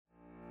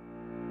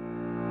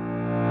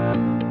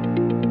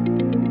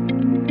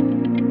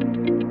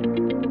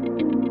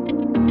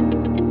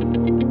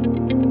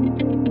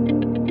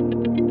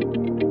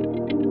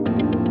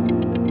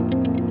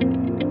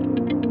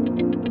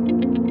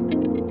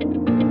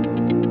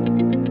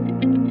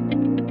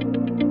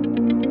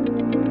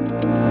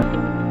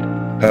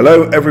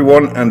Hello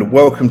everyone and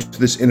welcome to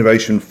this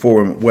Innovation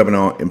Forum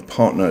webinar in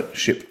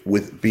partnership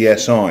with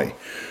BSI.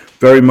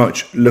 Very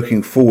much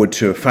looking forward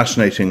to a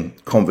fascinating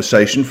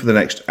conversation for the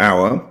next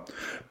hour.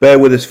 Bear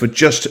with us for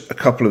just a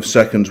couple of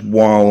seconds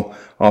while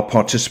our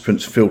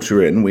participants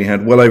filter in. We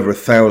had well over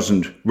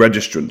 1,000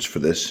 registrants for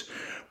this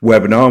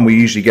webinar and we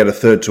usually get a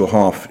third to a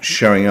half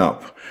showing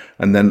up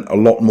and then a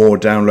lot more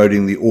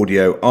downloading the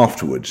audio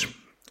afterwards.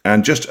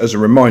 And just as a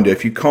reminder,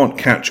 if you can't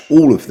catch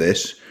all of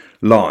this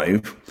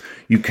live,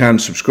 you can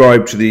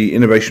subscribe to the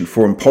Innovation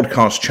Forum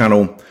podcast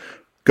channel,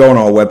 go on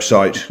our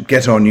website,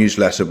 get our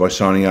newsletter by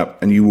signing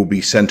up, and you will be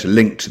sent a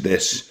link to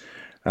this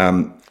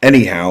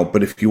anyhow.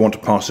 But if you want to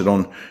pass it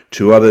on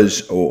to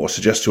others or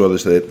suggest to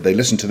others that they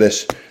listen to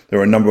this, there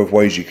are a number of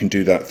ways you can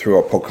do that through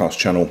our podcast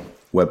channel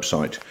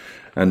website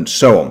and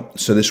so on.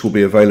 So this will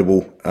be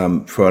available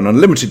for an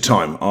unlimited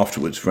time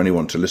afterwards for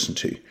anyone to listen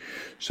to.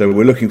 So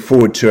we're looking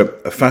forward to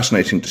a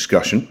fascinating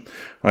discussion.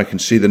 I can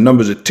see the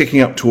numbers are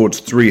ticking up towards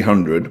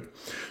 300.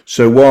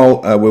 So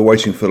while we're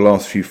waiting for the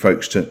last few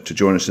folks to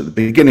join us at the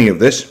beginning of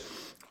this,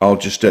 I'll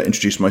just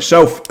introduce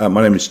myself.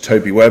 My name is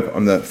Toby Webb.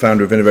 I'm the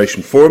founder of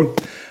Innovation Forum,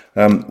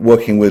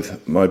 working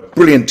with my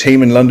brilliant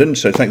team in London.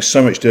 So thanks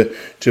so much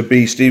to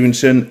B.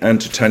 Stevenson and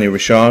to Tanya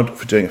Richard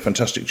for doing a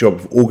fantastic job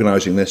of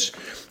organising this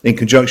in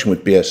conjunction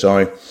with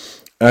BSI.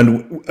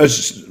 And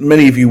as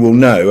many of you will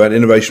know, at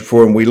Innovation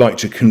Forum, we like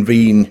to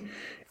convene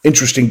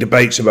interesting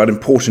debates about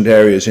important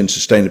areas in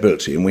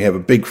sustainability, and we have a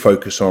big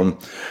focus on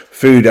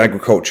food,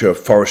 agriculture,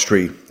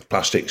 forestry,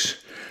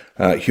 plastics,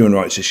 human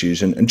rights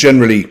issues, and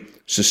generally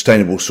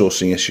sustainable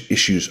sourcing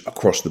issues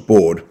across the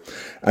board.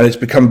 And it's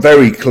become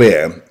very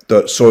clear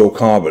that soil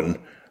carbon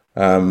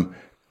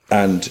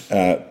and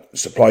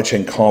supply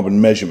chain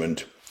carbon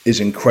measurement is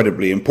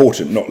incredibly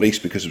important, not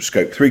least because of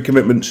Scope 3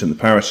 commitments and the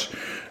Paris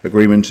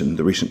Agreement and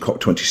the recent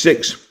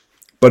COP26,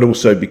 but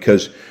also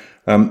because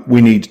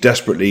we need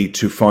desperately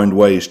to find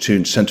ways to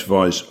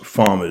incentivize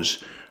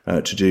farmers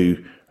to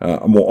do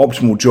a more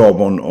optimal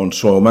job on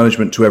soil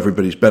management to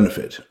everybody's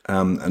benefit.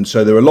 And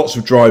so there are lots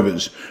of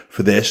drivers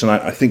for this, and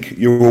I think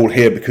you're all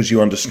here because you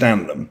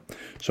understand them.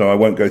 So I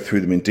won't go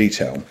through them in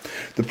detail.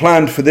 The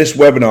plan for this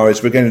webinar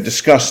is we're going to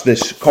discuss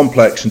this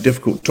complex and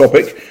difficult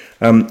topic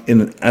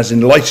in as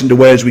enlightened a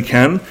way as we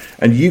can,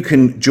 and you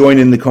can join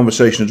in the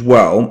conversation as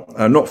well,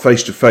 not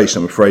face to face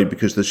I'm afraid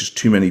because there's just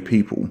too many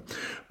people,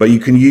 but you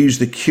can use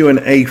the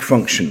Q&A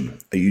function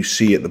that you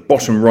see at the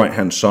bottom right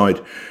hand side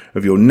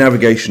of your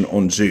navigation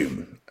on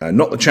Zoom,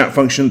 not the chat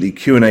function, the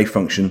Q&A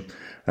function,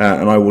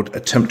 and I will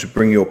attempt to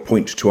bring your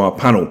point to our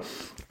panel.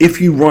 If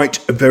you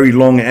write a very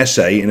long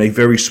essay in a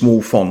very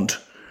small font,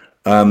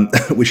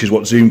 which is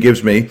what Zoom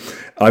gives me,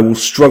 I will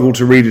struggle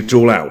to read it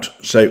all out.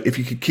 So if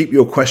you could keep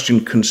your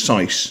question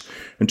concise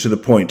and to the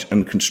point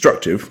and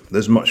constructive,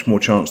 there's much more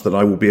chance that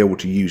I will be able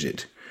to use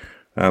it.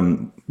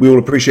 We all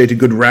appreciate a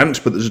good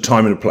rant, but there's a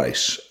time and a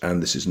place,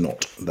 and this is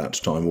not that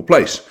time or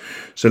place.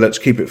 So let's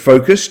keep it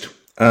focused.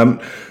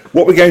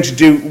 What we're going to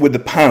do with the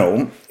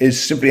panel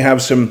is simply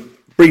have some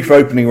brief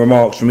opening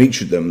remarks from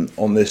each of them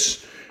on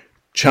this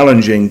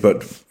challenging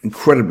but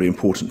incredibly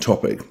important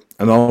topic.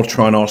 And I'll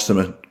try and ask them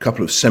a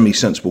couple of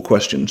semi-sensible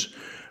questions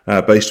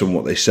based on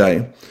what they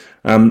say.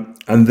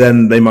 And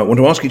then they might want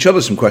to ask each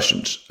other some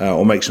questions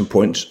or make some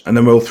points. And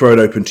then we'll throw it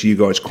open to you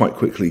guys quite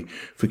quickly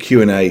for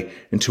Q&A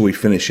until we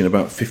finish in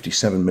about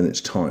 57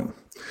 minutes time.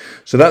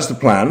 So that's the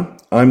plan.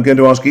 I'm going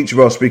to ask each of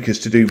our speakers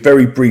to do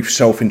very brief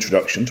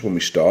self-introductions when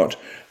we start.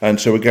 And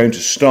so we're going to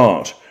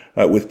start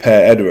with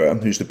Per Ederer,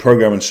 who's the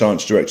Programme and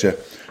Science Director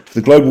for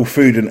the Global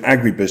Food and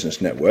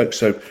Agribusiness Network.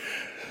 So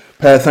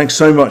Per, thanks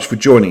so much for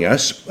joining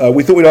us.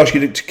 We thought we'd ask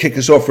you to kick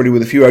us off really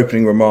with a few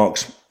opening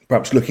remarks,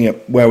 perhaps looking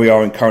at where we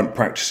are in current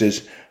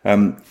practices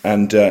and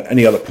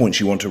any other points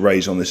you want to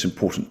raise on this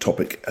important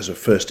topic as a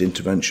first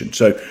intervention.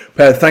 So,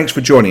 Per, thanks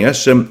for joining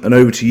us and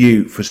over to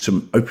you for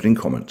some opening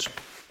comments.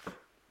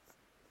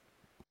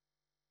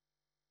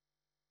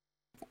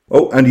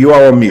 Oh, and you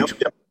are on mute.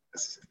 Yep.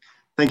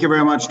 Thank you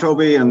very much,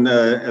 Toby. And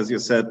as you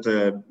said,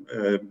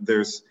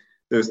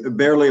 there's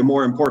barely a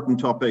more important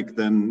topic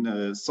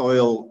than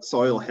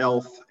soil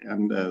health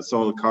and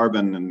soil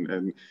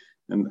carbon.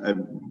 And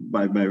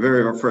my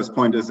very first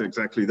point is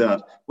exactly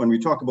that. When we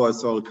talk about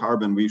soil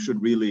carbon, we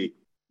should really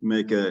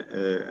make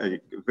a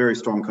very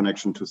strong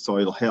connection to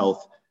soil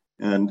health.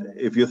 And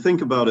if you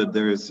think about it,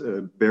 there is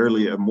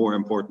barely a more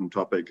important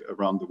topic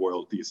around the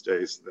world these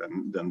days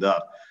than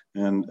that.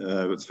 And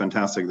it's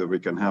fantastic that we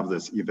can have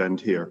this event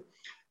here.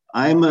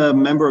 I'm a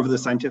member of the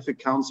Scientific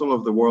Council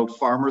of the World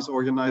Farmers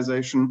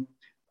Organization.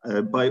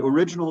 By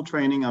original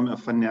training, I'm a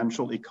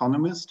financial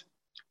economist,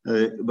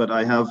 but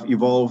I have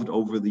evolved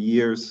over the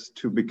years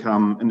to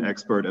become an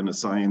expert and a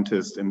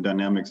scientist in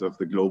dynamics of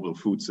the global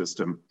food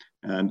system.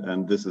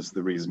 And this is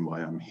the reason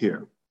why I'm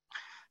here.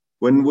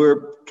 When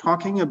we're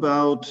talking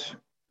about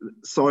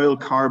soil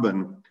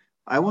carbon,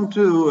 I want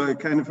to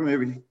kind of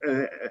maybe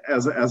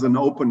as an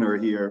opener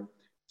here,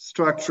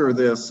 structure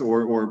this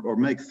or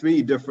make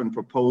three different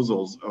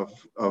proposals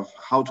of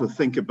how to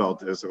think about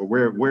this or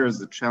where is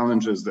the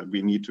challenges that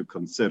we need to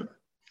consider.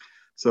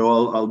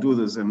 So I'll do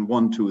this in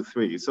 1, 2,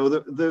 3. So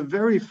the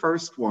very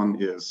first one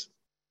is,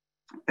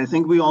 I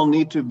think we all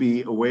need to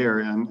be aware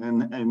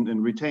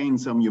and retain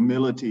some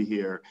humility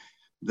here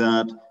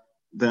that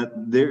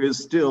there is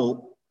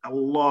still a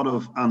lot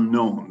of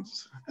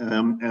unknowns.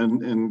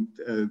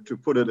 To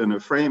put it in a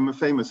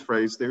famous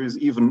phrase, there is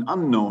even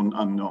unknown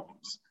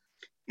unknowns.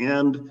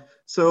 And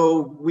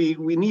so we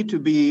need to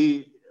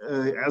be,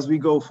 as we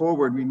go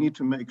forward, we need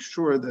to make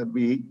sure that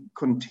we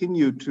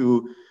continue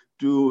to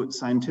do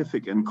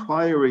scientific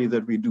inquiry,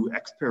 that we do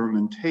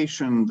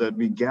experimentation, that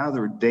we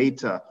gather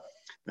data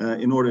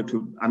in order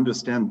to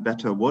understand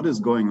better what is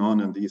going on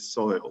in these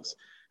soils.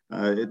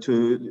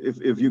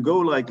 If you go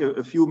like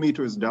a few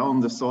meters down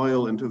the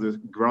soil into the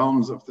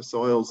grounds of the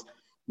soils,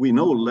 we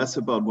know less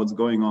about what's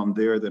going on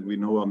there than we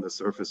know on the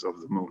surface of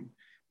the moon.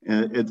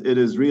 It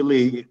is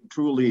really,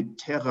 truly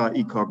terra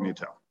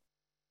incognita.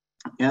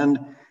 And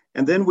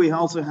then we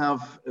also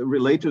have,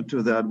 related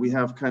to that, we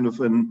have kind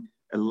of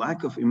a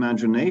lack of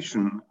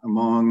imagination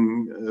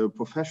among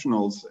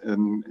professionals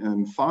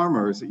and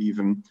farmers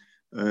even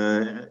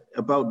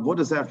about what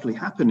is actually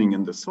happening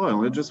in the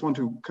soil. I just want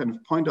to kind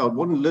of point out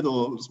one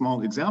little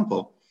small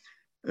example.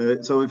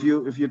 So if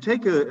you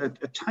take a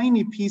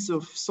tiny piece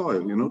of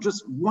soil, you know,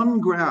 just 1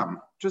 gram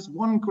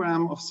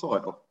of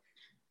soil,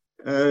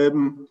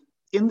 in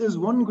this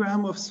 1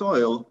 gram of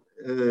soil,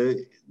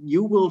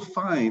 you will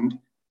find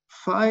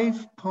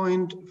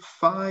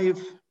 5.5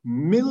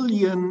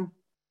 million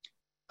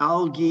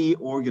algae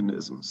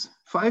organisms,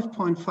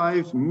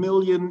 5.5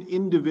 million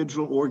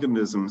individual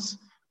organisms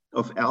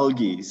of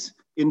algae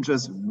in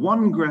just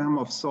 1 gram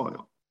of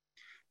soil.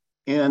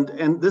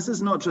 And this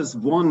is not just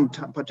one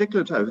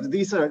particular type.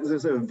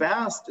 There's a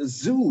vast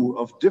zoo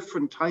of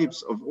different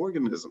types of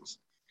organisms.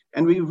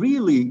 And we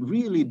really,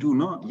 really do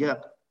not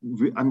yet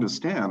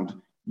understand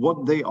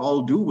what they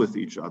all do with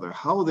each other,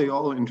 how they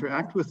all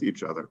interact with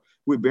each other.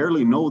 We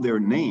barely know their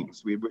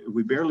names. We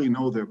barely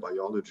know their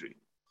biology.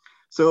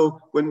 So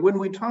when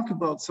we talk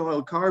about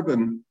soil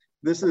carbon,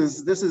 this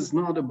is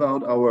not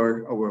about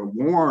our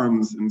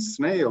worms and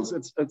snails.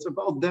 It's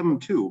about them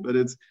too, but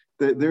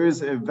there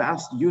is a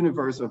vast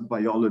universe of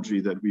biology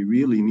that we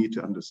really need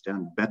to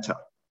understand better.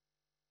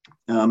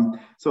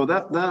 So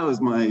that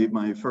was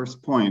my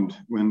first point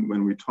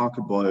when we talk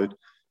about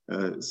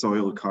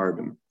soil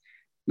carbon.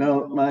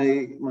 Now,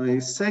 my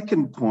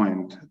second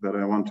point that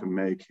I want to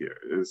make here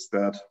is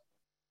that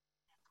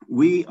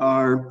we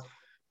are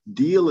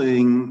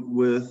dealing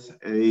with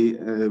a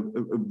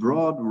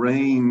broad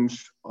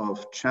range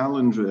of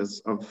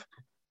challenges of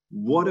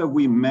what are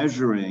we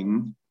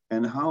measuring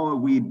and how are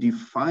we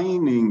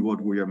defining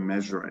what we are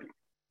measuring.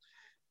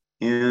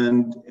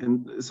 And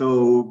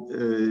so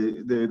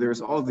there's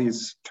all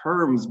these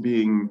terms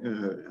being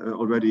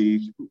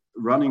already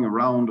running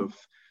around of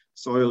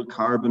soil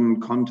carbon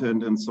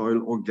content and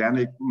soil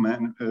organic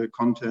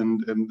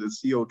content and the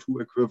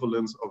CO2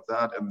 equivalence of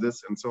that and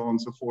this and so on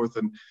and so forth.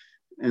 And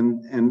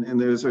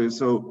there's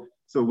so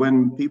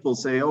when people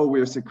say, oh,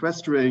 we're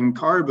sequestering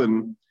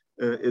carbon,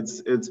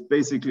 it's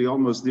basically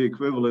almost the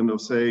equivalent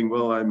of saying,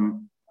 well,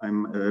 I'm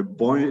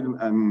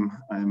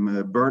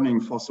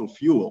burning fossil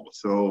fuel.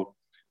 So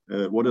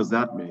what does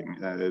that mean?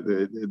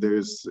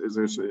 There's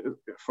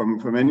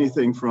from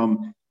anything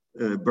from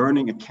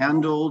burning a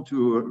candle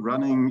to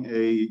running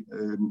a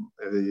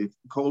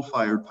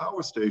coal-fired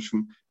power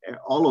station.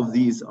 All of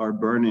these are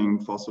burning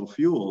fossil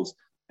fuels.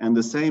 And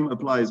the same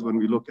applies when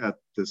we look at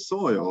the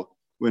soil.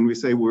 When we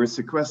say we're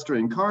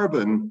sequestering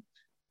carbon,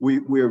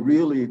 we're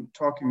really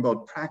talking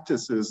about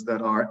practices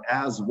that are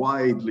as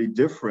widely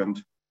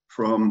different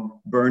from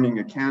burning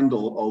a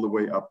candle all the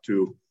way up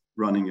to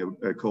running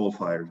a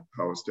coal-fired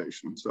power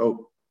station.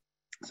 So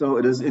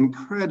it is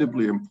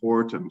incredibly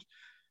important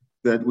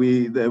that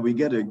we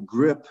get a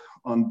grip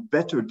on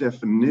better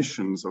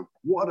definitions of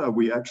what are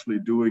we actually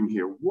doing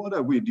here? What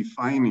are we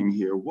defining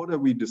here? What are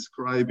we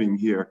describing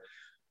here?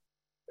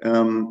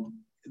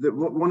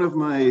 One of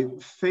my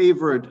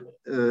favorite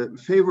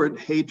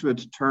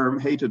hated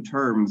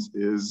terms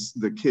is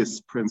the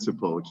KISS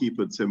principle, keep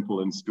it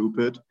simple and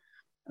stupid.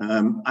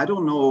 I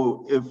don't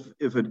know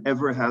if it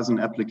ever has an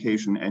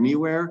application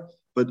anywhere,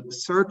 but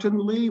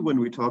certainly when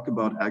we talk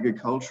about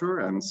agriculture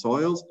and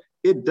soils,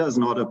 it does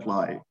not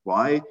apply.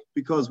 Why?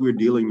 Because we're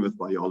dealing with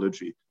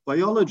biology.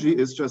 Biology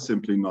is just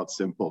simply not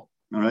simple.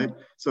 All right.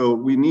 So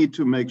we need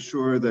to make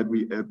sure that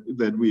we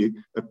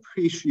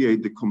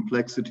appreciate the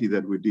complexity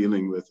that we're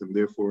dealing with, and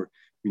therefore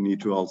we need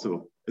to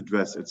also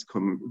address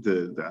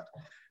that.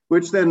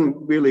 Which then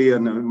really,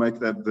 and I'll make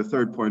that the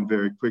third point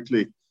very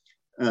quickly.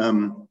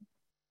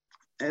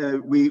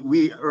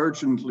 We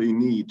urgently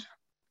need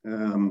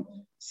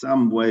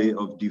some way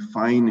of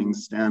defining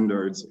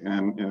standards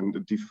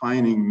and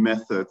defining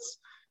methods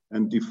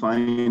and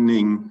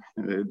defining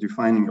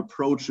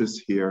approaches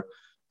here,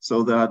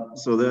 so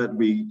that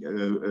we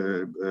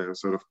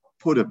sort of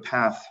put a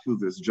path through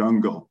this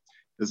jungle.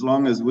 As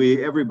long as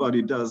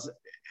everybody does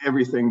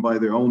everything by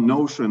their own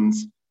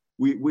notions,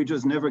 we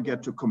just never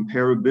get to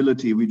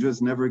comparability. We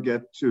just never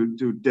get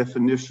to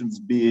definitions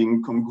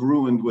being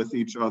congruent with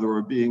each other,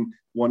 or being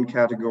one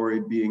category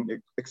being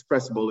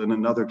expressible in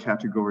another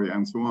category,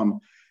 and so on.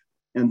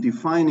 And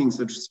defining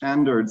such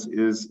standards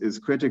is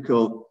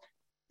critical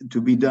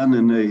to be done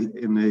in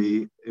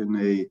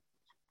a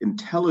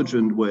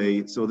intelligent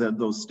way, so that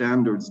those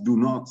standards do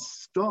not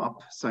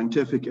stop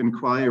scientific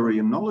inquiry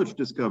and knowledge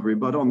discovery,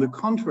 but on the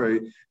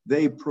contrary,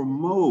 they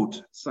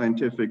promote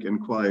scientific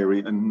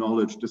inquiry and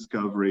knowledge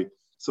discovery,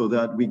 so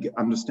that we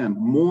understand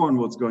more on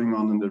what's going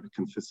on, and that we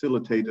can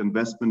facilitate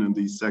investment in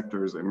these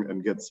sectors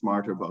and get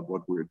smarter about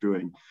what we're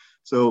doing.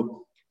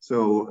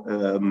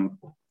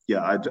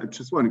 Yeah, I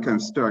just want to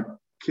kind of start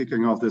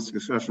kicking off this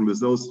discussion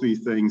with those three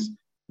things.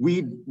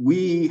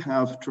 We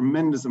have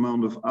tremendous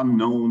amount of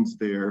unknowns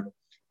there.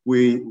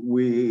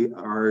 We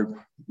are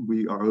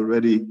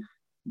already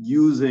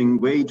using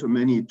way too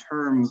many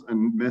terms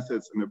and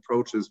methods and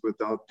approaches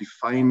without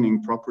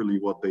defining properly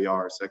what they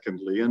are,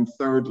 secondly. And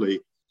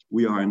thirdly,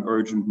 we are in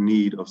urgent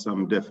need of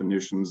some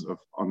definitions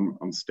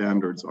on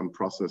standards, on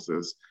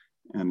processes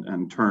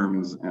and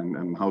terms,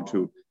 and how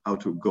to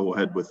go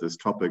ahead with this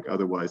topic.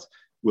 Otherwise,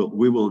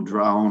 we will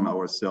drown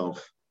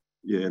ourselves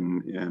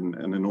in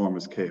an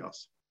enormous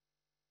chaos.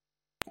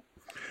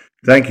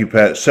 Thank you,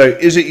 Pat. So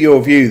is it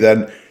your view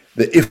then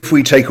that if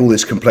we take all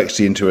this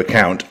complexity into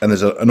account, and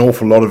there's an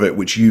awful lot of it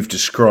which you've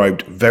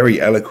described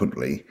very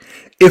eloquently,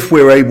 if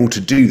we're able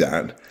to do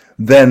that,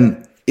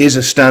 then is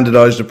a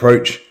standardized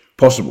approach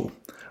possible?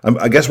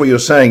 I guess what you're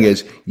saying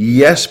is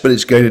yes, but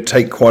it's going to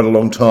take quite a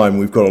long time.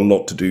 We've got a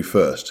lot to do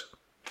first.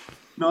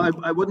 No,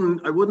 I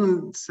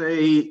wouldn't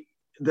say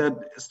that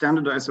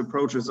standardized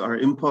approaches are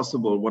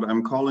impossible. What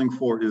I'm calling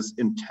for is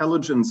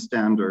intelligent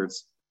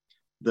standards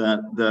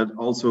that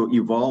also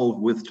evolve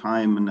with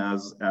time, and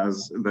as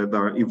that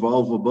are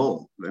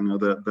evolvable,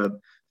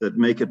 that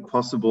make it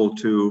possible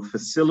to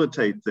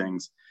facilitate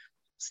things.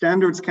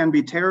 Standards can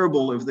be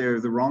terrible if they're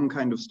the wrong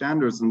kind of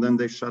standards, and then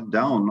they shut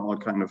down all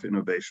kind of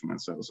innovation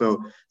and so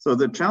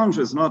the challenge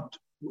is not,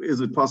 is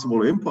it possible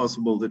or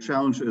impossible? The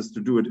challenge is to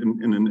do it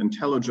in an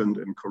intelligent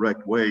and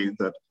correct way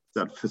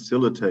that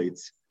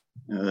facilitates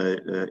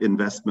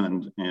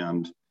investment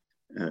and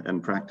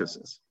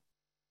practices.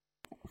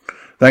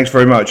 Thanks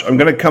very much. I'm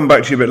going to come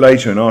back to you a bit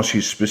later and ask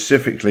you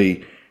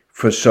specifically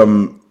for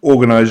some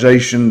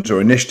organisations or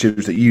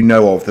initiatives that you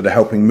know of that are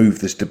helping move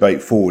this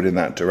debate forward in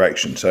that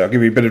direction. So I'll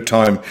give you a bit of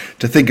time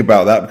to think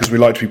about that, because we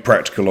like to be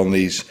practical on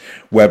these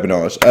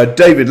webinars.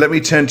 David, let me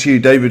turn to you,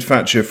 David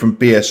Thatcher from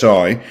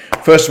BSI.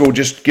 First of all,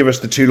 just give us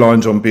the 2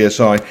 lines on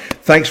BSI.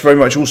 Thanks very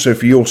much also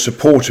for your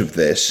support of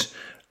this.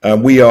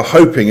 We are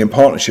hoping, in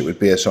partnership with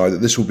BSI,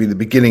 that this will be the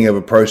beginning of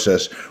a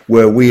process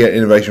where we at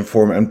Innovation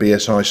Forum and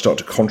BSI start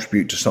to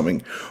contribute to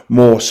something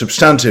more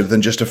substantive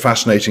than just a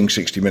fascinating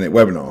 60-minute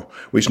webinar,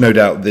 which no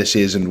doubt this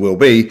is and will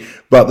be,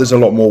 but there's a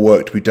lot more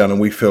work to be done, and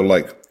we feel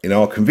like in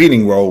our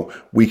convening role,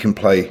 we can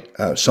play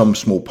some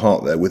small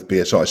part there with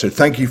BSI. So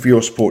thank you for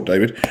your support,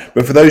 David.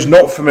 But for those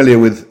not familiar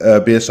with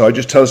BSI,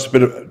 just tell us a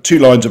bit of 2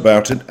 lines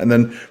about it, and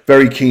then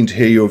very keen to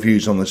hear your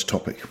views on this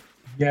topic.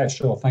 Yeah,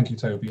 sure. Thank you,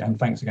 Toby. And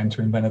thanks again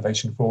to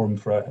Innovation Forum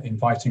for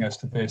inviting us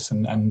to this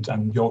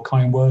and your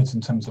kind words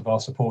in terms of our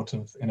support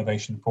of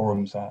Innovation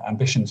Forum's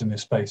ambitions in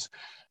this space.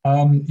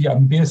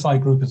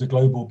 BSI Group is a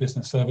global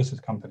business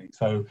services company.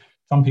 So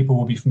some people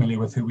will be familiar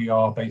with who we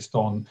are based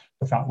on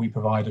the fact we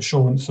provide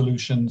assurance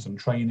solutions and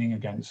training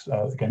against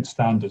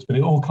standards, but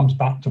it all comes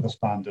back to the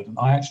standard. And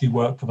I actually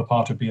work for the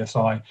part of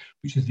BSI,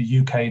 which is the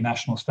UK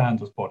national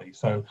standards body.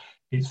 So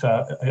it's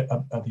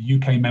the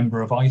UK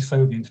member of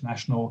ISO, the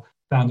International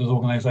Standards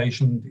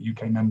Organisation, the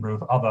UK member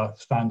of other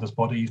standards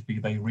bodies, be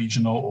they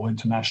regional or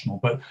international.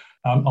 But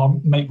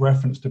I'll make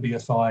reference to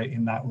BSI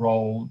in that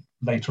role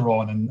later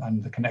on,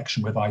 and the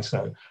connection with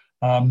ISO.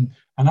 And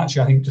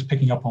actually, I think just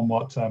picking up on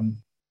what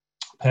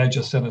Per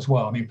just said as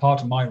well, I mean, part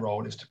of my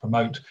role is to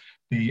promote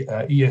the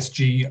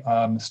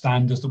ESG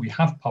standards that we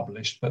have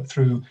published, but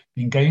through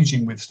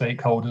engaging with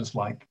stakeholders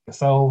like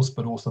yourselves,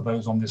 but also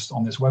those on this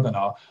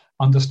webinar,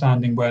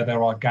 understanding where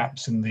there are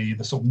gaps in the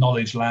sort of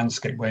knowledge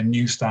landscape where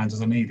new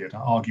standards are needed.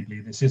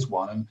 Arguably, this is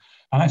one.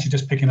 And actually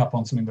just picking up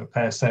on something that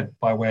Per said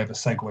by way of a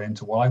segue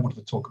into what I wanted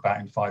to talk about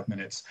in 5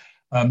 minutes.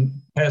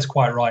 Per's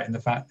quite right in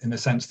the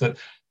sense that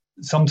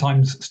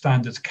sometimes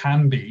standards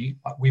can be,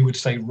 we would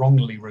say,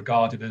 wrongly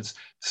regarded as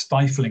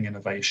stifling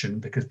innovation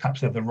because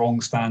perhaps they're the wrong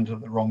standard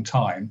at the wrong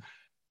time.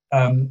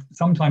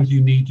 Sometimes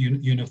you need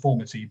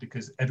uniformity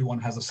because everyone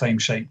has the same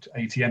shaped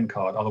ATM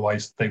card,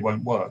 otherwise they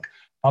won't work.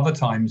 Other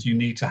times you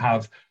need to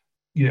have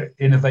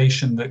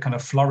innovation that kind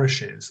of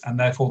flourishes, and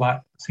therefore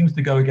that seems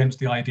to go against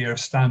the idea of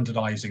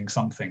standardizing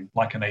something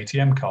like an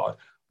ATM card.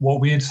 What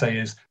we'd say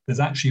is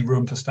there's actually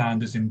room for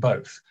standards in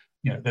both.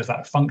 There's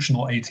that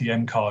functional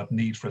ATM card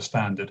need for a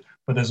standard,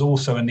 but there's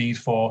also a need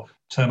for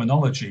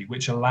terminology,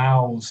 which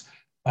allows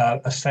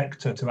a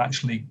sector to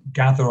actually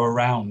gather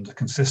around a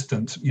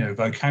consistent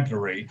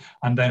vocabulary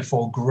and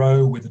therefore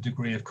grow with a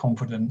degree of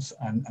confidence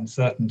and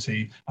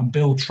certainty and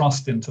build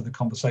trust into the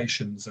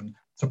conversations, and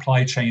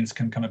supply chains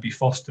can kind of be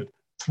fostered.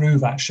 through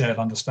that shared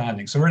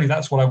understanding. So really,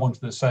 that's what I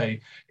wanted to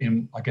say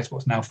in, I guess,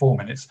 what's now 4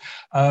 minutes.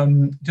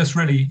 Just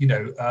really,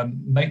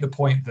 make the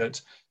point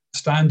that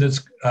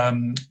standards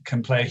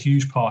can play a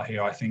huge part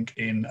here, I think,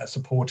 in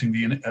supporting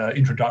the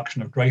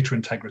introduction of greater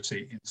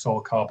integrity in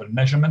soil carbon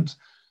measurement,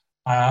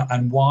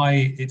 and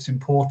why it's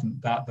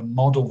important that the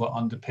model that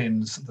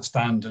underpins the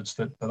standards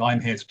that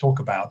I'm here to talk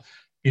about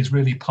is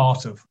really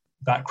part of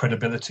that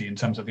credibility in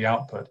terms of the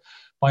output.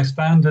 By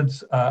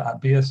standards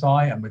at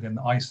BSI and within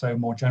ISO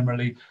more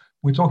generally,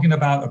 we're talking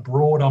about a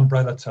broad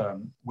umbrella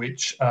term,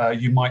 which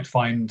you might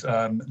find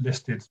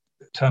listed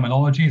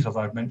terminologies, as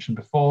I've mentioned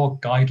before,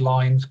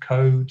 guidelines,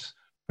 codes,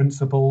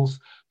 principles,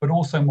 but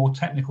also more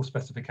technical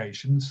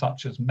specifications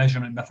such as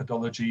measurement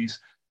methodologies,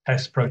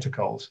 test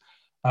protocols.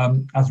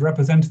 As a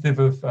representative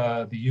of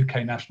the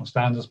UK National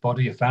Standards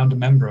Body, a founder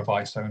member of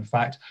ISO, in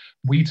fact,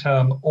 we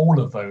term all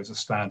of those as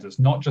standards,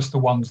 not just the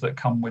ones that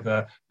come with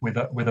a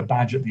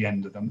badge at the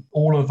end of them.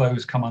 All of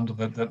those come under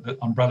the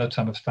umbrella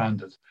term of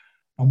standards.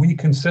 And we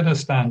consider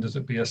standards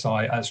at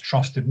BSI as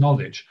trusted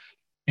knowledge,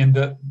 in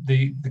that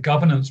the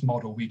governance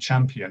model we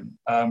champion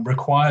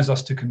requires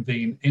us to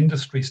convene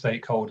industry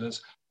stakeholders,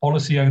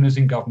 policy owners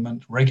in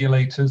government,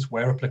 regulators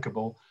where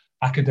applicable,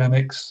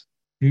 academics,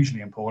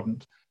 hugely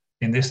important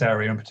in this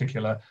area in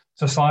particular,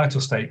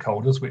 societal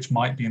stakeholders, which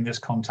might be in this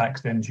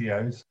context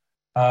NGOs,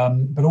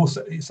 but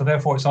also, so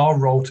therefore it's our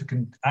role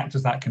to act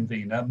as that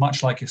convener,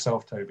 much like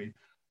yourself, Toby,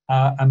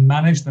 and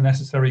manage the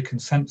necessary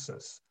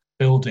consensus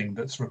building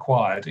that's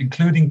required,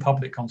 including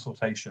public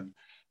consultation,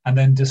 and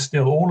then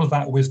distill all of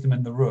that wisdom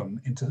in the room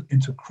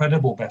into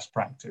credible best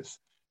practice,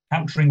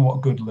 capturing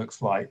what good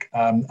looks like,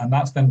 and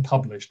that's then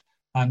published.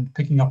 And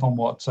picking up on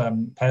what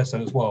Per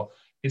said as well,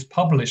 it's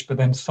published, but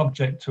then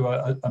subject to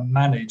a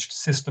managed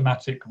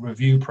systematic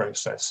review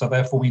process. So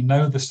therefore we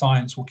know the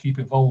science will keep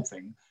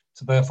evolving.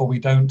 So therefore we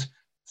don't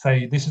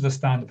say this is a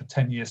standard for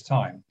 10 years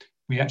time.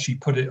 We actually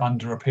put it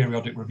under a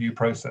periodic review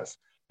process.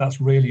 That's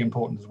really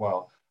important as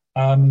well.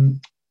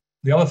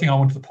 The other thing I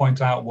wanted to point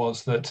out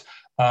was that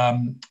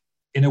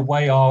in a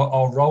way,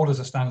 our role as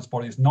a standards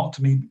body is not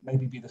to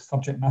maybe be the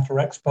subject matter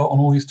expert on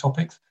all these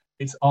topics.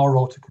 It's our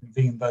role to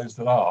convene those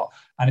that are.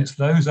 And it's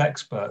those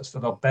experts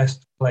that are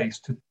best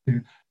placed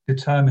to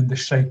determine the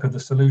shape of the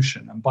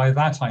solution. And by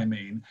that, I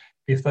mean,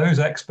 if those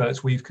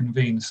experts we've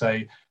convened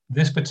say,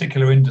 this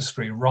particular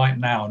industry right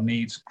now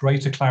needs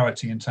greater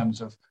clarity in terms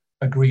of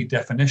agreed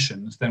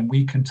definitions, then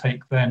we can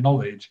take their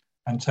knowledge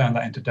and turn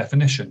that into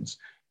definitions.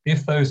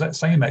 If those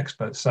same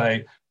experts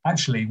say,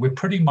 actually, we're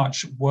pretty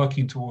much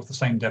working towards the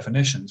same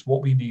definitions,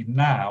 what we need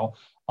now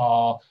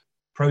are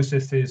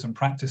processes and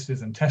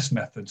practices and test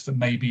methods that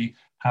maybe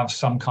have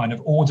some kind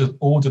of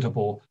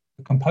auditable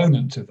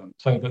component to them,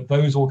 so that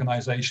those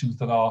organizations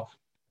that are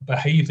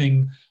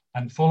behaving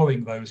and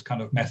following those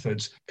kind of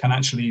methods can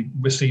actually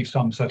receive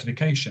some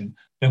certification,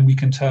 then we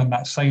can turn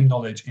that same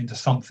knowledge into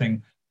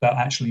something that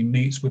actually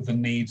meets with the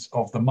needs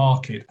of the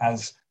market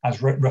as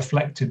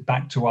reflected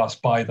back to us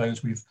by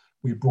those we've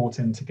brought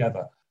in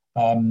together.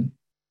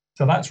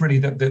 So that's really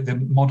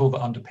the model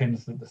that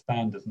underpins the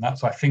standards. And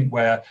that's, I think,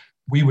 where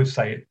we would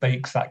say it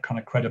bakes that kind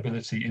of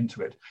credibility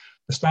into it.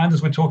 The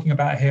standards we're talking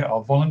about here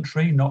are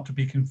voluntary, not to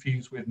be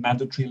confused with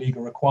mandatory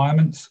legal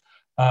requirements,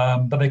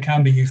 but they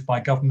can be used by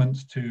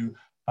governments to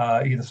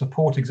either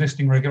support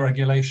existing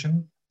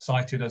regulation,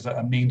 cited as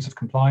a means of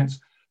compliance,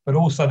 but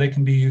also they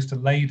can be used to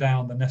lay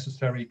down the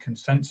necessary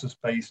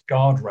consensus-based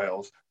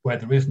guardrails where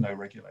there is no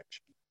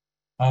regulation.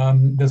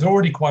 There's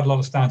already quite a lot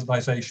of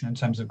standardization in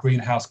terms of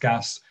greenhouse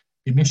gas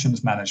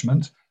emissions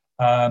management.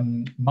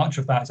 Much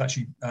of that is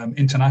actually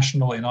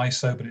international in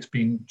ISO, but it's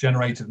been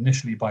generated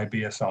initially by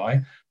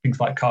BSI, things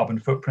like carbon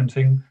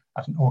footprinting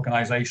at an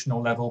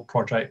organizational level,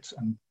 project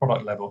and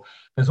product level.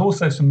 There's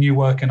also some new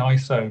work in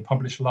ISO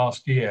published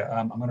last year.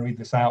 I'm going to read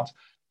this out,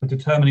 for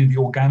determining the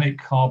organic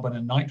carbon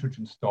and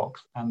nitrogen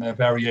stocks and their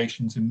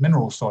variations in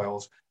mineral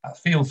soils at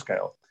field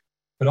scale.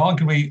 But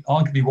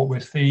arguably what we're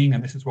seeing,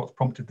 and this is what's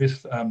prompted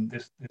this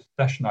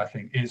session, I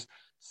think, is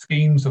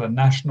schemes at a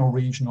national,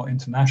 regional,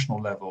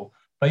 international level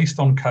based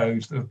on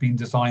codes that have been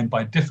designed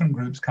by different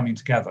groups coming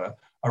together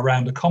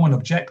around a common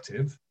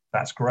objective.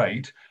 That's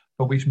great,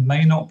 but which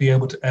may not be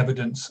able to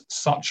evidence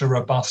such a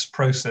robust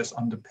process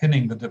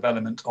underpinning the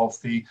development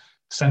of the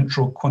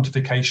central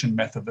quantification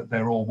method that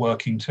they're all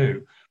working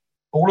to.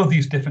 All of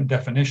these different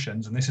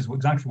definitions, and this is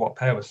exactly what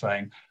Per was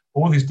saying,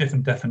 all these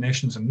different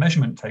definitions and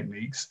measurement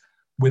techniques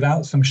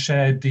without some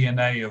shared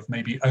DNA of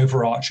maybe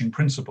overarching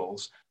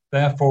principles,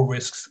 therefore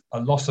risks a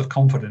loss of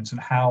confidence in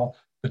how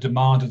the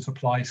demand and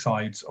supply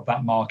sides of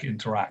that market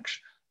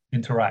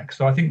interact.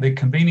 So I think the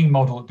convening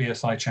model at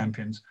BSI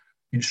champions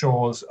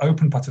ensures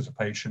open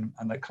participation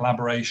and that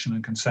collaboration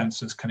and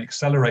consensus can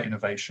accelerate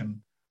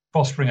innovation,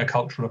 fostering a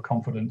culture of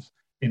confidence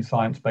in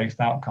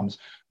science-based outcomes.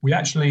 We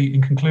actually,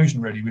 in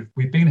conclusion, really,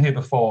 we've been here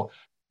before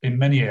in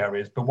many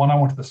areas, but one I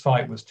wanted to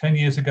cite was 10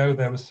 years ago,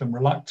 there was some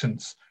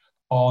reluctance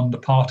on the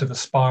part of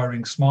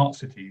aspiring smart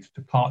cities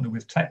to partner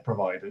with tech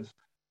providers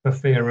for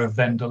fear of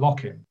vendor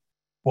lock-in.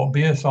 What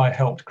BSI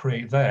helped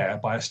create there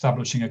by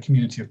establishing a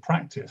community of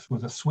practice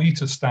was a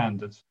suite of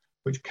standards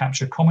which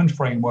capture common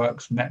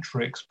frameworks,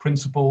 metrics,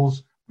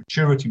 principles,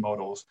 maturity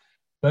models.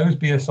 Those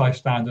BSI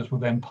standards were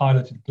then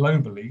piloted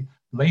globally,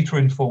 later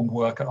informed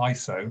work at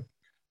ISO,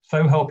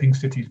 so helping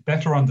cities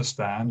better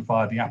understand,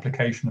 via the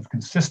application of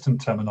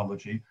consistent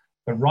terminology,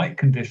 the right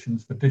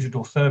conditions for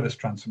digital service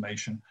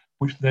transformation,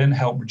 which then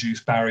help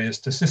reduce barriers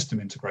to system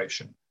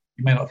integration.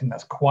 You may not think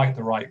that's quite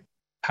the right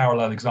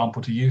parallel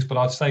example to use, but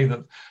I'd say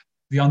that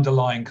the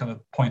underlying kind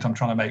of point I'm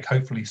trying to make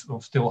hopefully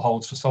sort of still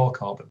holds for soil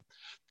carbon.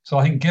 So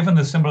I think given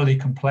the similarly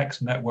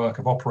complex network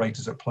of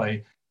operators at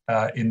play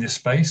in this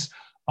space,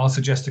 I'll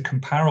suggest a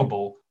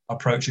comparable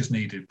approach is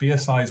needed.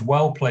 BSI is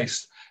well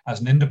placed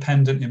as an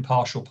independent,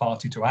 impartial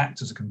party to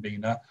act as a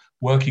convener,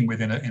 working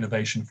within an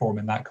innovation forum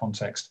in that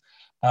context.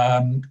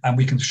 And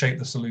we can shape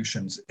the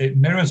solutions. It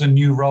mirrors a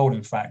new role,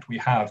 in fact, we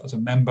have as a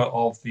member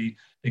of the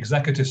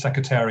Executive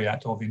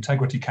Secretariat of the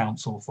Integrity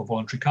Council for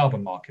Voluntary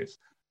Carbon Markets.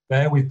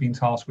 There we've been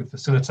tasked with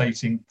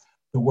facilitating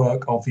the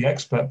work of the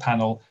expert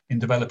panel in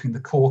developing the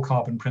core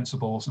carbon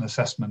principles and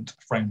assessment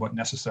framework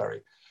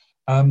necessary.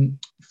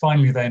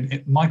 Finally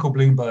then, Michael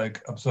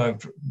Bloomberg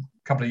observed a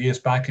couple of years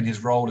back in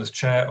his role as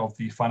chair of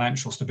the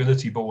Financial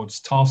Stability Board's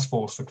Task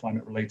Force for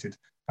Climate-Related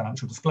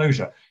Financial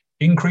Disclosure,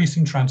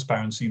 increasing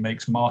transparency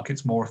makes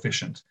markets more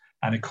efficient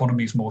and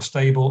economies more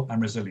stable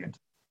and resilient.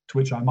 To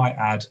which I might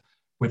add,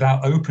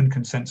 without open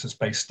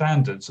consensus-based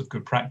standards of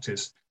good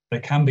practice,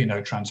 there can be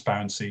no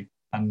transparency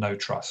and no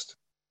trust.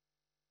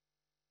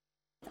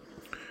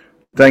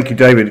 Thank you,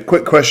 David.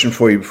 Quick question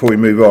for you before we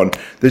move on.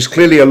 There's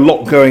clearly a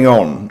lot going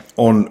on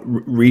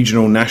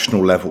regional,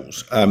 national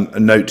levels. A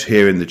note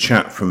here in the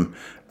chat from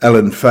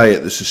Ellen Fay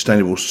at the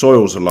Sustainable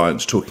Soils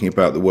Alliance talking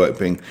about the work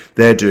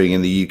they're doing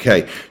in the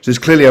UK. So there's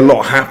clearly a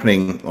lot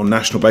happening on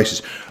national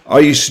basis.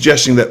 Are you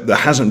suggesting that there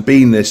hasn't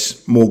been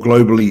this more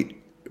globally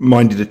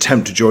minded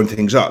attempt to join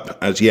things up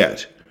as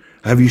yet?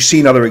 Have you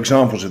seen other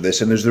examples of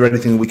this, and is there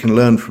anything we can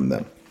learn from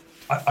them?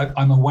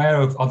 I'm aware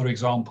of other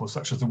examples,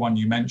 such as the one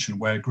you mentioned,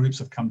 where groups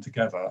have come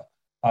together.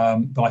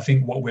 But I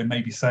think what we're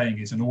maybe saying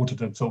is, in order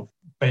to sort of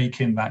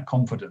bake in that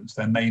confidence,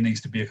 there may need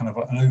to be a kind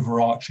of an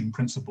overarching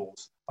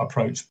principles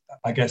approach.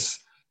 I guess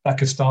that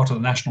could start at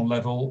a national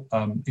level,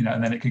 and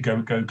then it could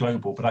go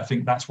global. But I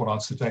think that's what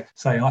I'd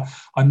say.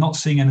 I'm not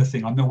seeing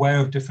anything. I'm aware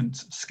of different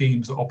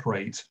schemes that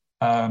operate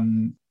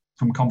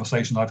from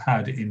conversations I've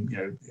had in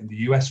the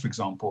US, for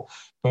example.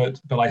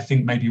 But I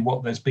think maybe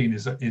what there's been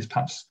is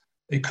perhaps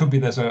it could be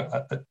there's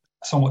a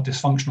somewhat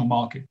dysfunctional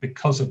market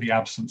because of the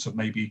absence of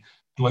maybe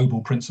global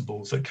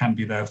principles that can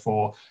be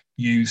therefore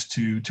used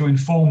to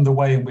inform the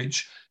way in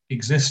which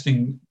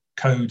existing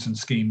codes and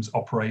schemes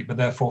operate, but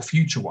therefore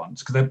future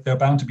ones, because there are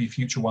bound to be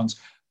future ones.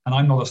 And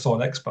I'm not a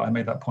soil expert, I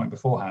made that point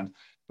beforehand,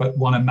 but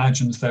one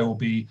imagines there will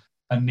be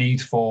a need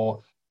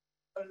for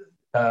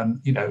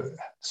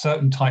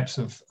certain types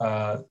of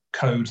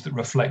codes that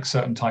reflect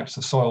certain types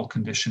of soil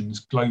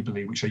conditions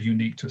globally, which are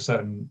unique to a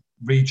certain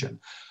region.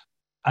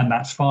 And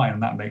that's fine,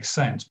 and that makes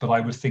sense. But I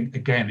would think,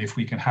 again, if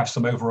we can have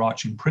some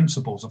overarching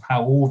principles of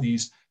how all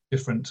these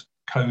different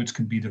codes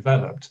can be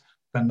developed,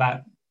 then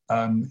that,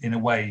 in a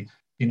way,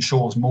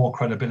 ensures more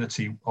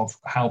credibility of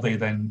how they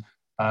then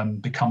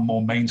become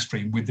more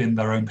mainstream within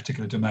their own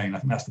particular domain. I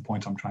think that's the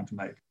point I'm trying to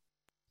make.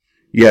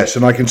 Yes,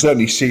 and I can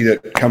certainly see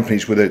that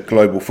companies with a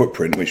global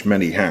footprint, which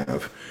many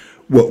have,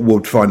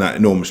 would find that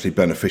enormously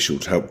beneficial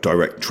to help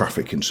direct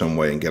traffic in some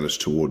way and get us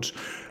towards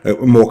a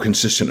more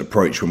consistent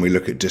approach when we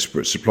look at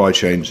disparate supply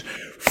chains.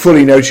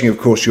 Fully noting, of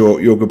course,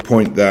 your good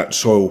point that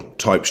soil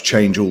types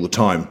change all the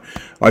time.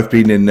 I've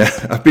been in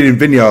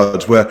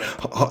vineyards where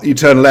you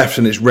turn left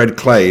and it's red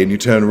clay, and you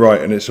turn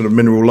right and it's sort of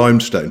mineral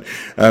limestone.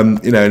 And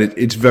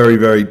it's very,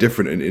 very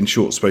different in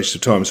short spaces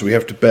of time. So we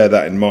have to bear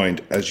that in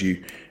mind as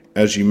you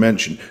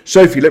mentioned.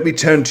 Sophie, let me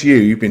turn to you.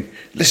 You've been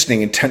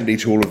listening intently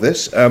to all of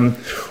this.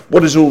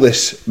 What does all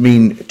this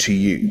mean to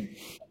you?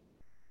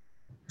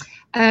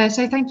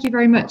 So thank you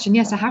very much. And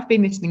yes, I have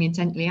been listening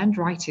intently and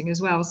writing as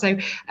well. So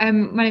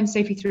my name is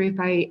Sophie Throop.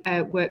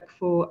 I work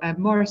for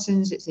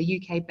Morrisons. It's a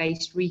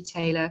UK-based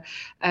retailer,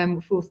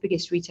 fourth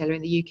biggest retailer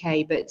in the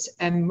UK. But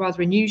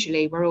rather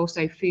unusually, we're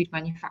also food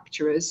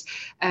manufacturers.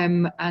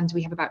 And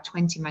we have about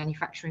 20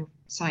 manufacturing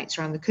sites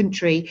around the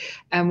country,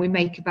 and we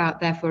make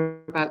about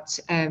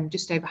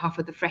just over half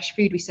of the fresh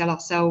food we sell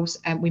ourselves,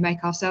 and we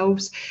make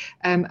ourselves,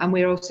 and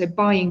we're also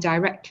buying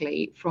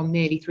directly from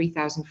nearly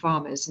 3,000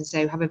 farmers, and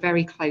so have a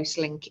very close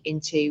link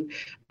into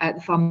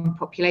the farming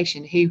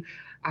population, who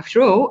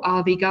after all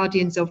are the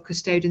guardians of,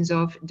 custodians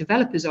of,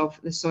 developers of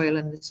the soil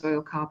and the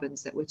soil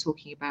carbons that we're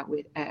talking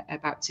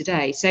about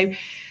today.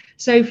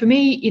 So for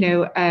me,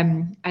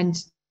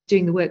 and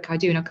doing the work I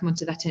do, and I'll come on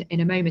to that in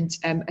a moment,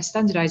 a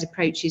standardized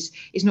approach is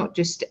not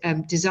just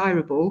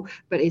desirable,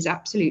 but is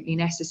absolutely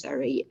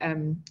necessary.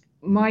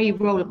 My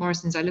role at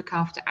Morrisons, I look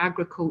after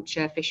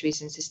agriculture,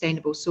 fisheries and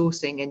sustainable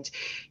sourcing. And,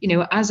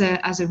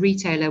 as a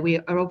retailer, we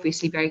are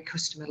obviously very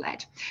customer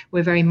led.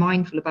 We're very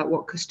mindful about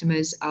what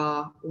customers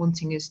are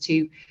wanting us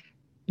to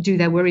do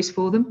their worries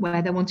for them,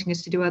 where they're wanting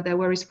us to do their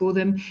worries for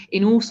them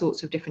in all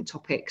sorts of different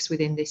topics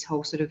within this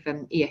whole sort of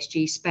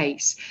ESG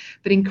space.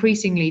 But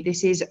increasingly,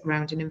 this is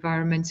around an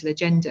environmental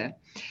agenda.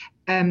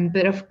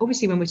 But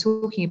obviously, when we're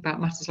talking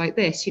about matters like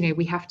this, you know,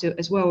 we have to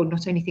as well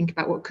not only think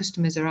about what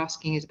customers are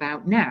asking us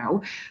about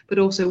now, but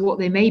also what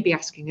they may be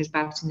asking us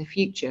about in the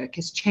future,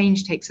 because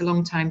change takes a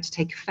long time to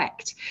take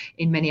effect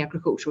in many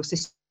agricultural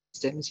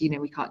systems. You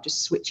know, we can't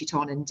just switch it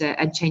on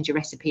and change a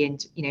recipe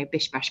and, you know,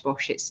 bish bash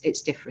bosh,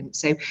 it's different.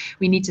 So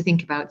we need to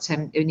think about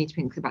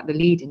the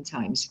lead-in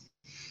times.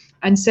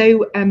 And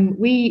so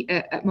we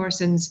at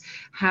Morrisons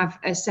have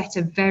set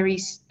a very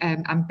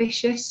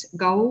ambitious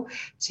goal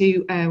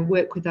to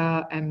work with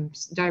our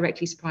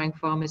directly supplying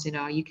farmers in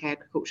our UK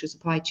agricultural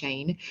supply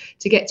chain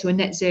to get to a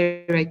net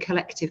zero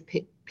collective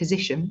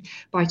position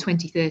by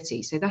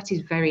 2030. So that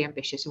is very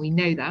ambitious, and we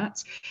know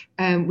that.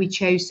 We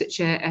chose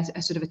such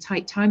a sort of a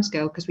tight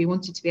timescale because we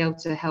wanted to be able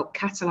to help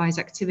catalyse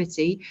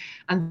activity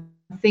and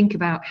think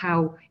about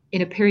how,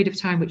 in a period of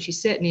time, which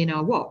is certainly in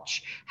our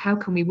watch, how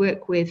can we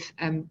work with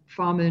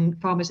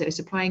farmers that are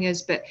supplying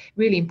us, but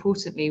really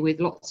importantly with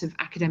lots of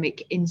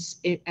academic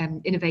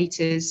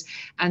innovators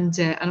and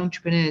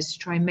entrepreneurs to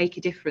try and make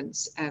a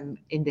difference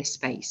in this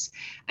space.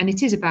 And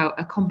it is about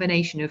a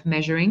combination of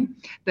measuring,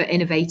 but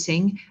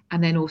innovating,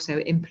 and then also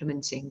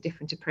implementing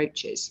different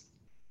approaches.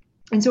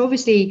 And so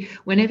obviously,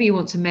 whenever you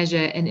want to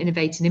measure and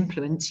innovate and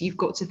implement, you've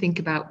got to think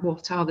about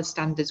what are the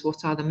standards,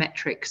 what are the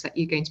metrics that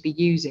you're going to be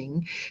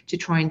using to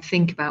try and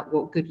think about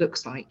what good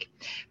looks like.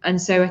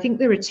 And so I think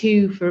there are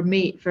two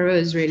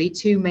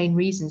main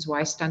reasons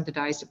why a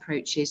standardized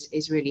approach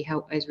is really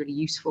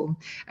useful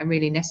and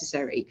really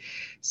necessary.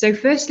 So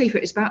firstly,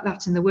 it's about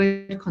that, and the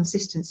word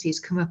consistency has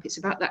come up. It's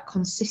about that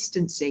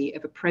consistency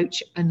of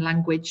approach and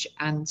language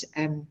and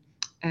an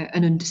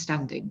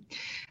understanding.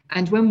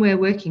 And when we're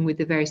working with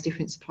the various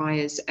different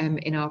suppliers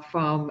in our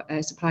farm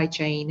supply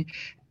chain,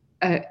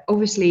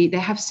 obviously they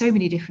have so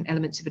many different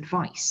elements of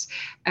advice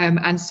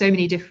and so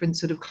many different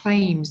sort of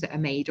claims that are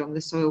made on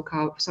the soil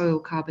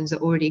carbons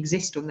that already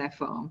exist on their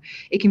farm.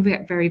 It can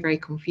get very, very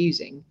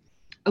confusing.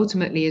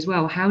 Ultimately as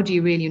well, how do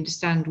you really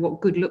understand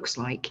what good looks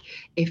like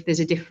if there's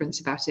a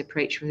difference about the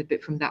approach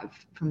from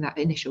that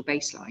initial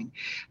baseline?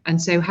 And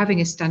so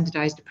having a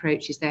standardized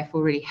approach is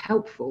therefore really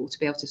helpful to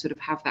be able to sort of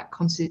have that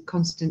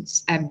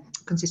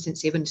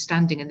consistency of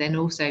understanding, and then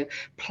also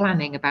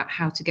planning about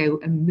how to go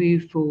and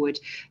move forward,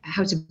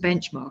 how to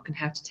benchmark, and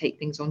how to take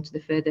things on to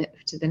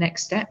the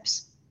next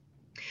steps.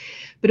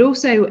 But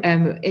also,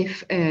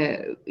 if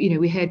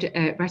we heard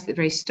right at the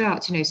very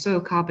start, soil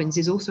carbons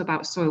is also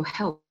about soil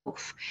health.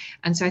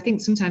 And so I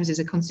think sometimes there's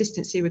a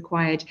consistency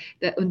required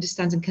that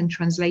understands and can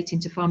translate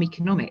into farm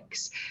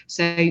economics.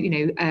 So,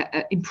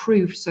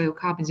 improved soil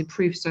carbons,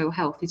 improved soil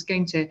health is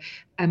going to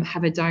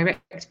have a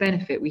direct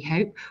benefit, we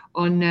hope,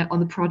 on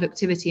the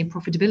productivity and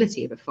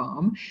profitability of a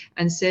farm,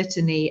 and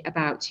certainly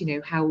about,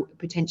 how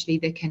potentially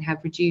they can have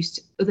reduced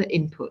other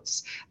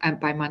inputs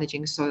by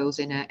managing soils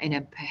in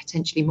a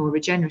potentially more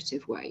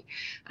regenerative way.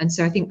 And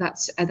so I think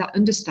that's that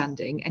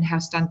understanding and how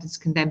standards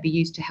can then be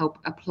used to help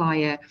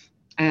apply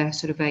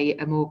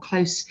a more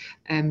close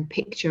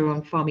picture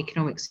on farm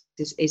economics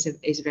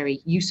is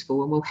very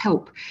useful and will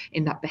help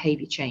in that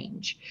behaviour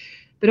change.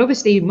 But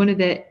obviously, one of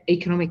the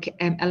economic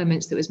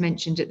elements that was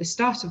mentioned at the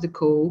start of the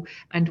call,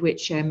 and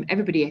which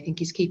everybody I think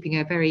is keeping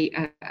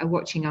a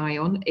watching eye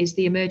on, is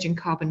the emerging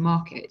carbon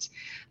market.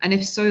 And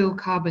if soil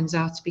carbons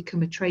are to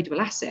become a tradable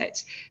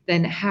asset,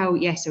 then how,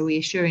 yes, are we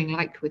assuring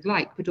like with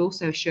like, but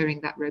also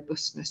assuring that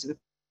robustness of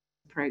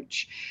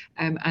approach,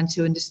 and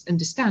to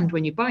understand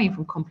when you're buying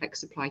from complex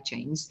supply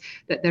chains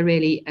that there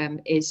really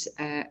is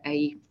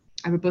a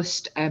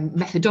robust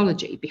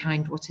methodology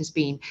behind what has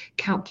been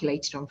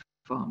calculated on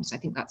farms. I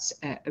think that's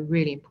a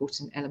really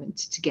important element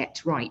to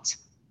get right.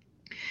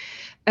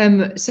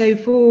 So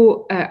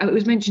for, it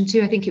was mentioned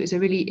too, I think it was a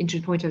really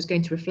interesting point I was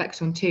going to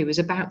reflect on too, was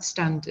about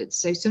standards.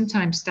 So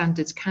sometimes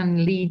standards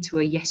can lead to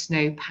a yes,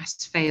 no,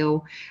 pass,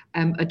 fail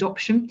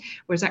adoption,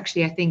 whereas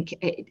actually I think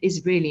it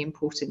is really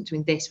important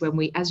in this when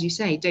we, as you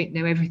say, don't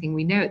know everything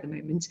we know at the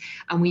moment,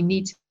 and we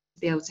need to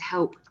be able to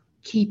help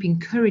keep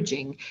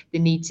encouraging the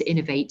need to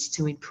innovate,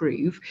 to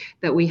improve,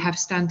 that we have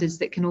standards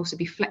that can also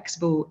be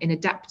flexible in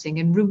adapting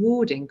and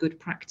rewarding good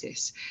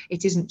practice.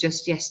 It isn't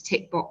just, yes,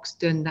 tick box,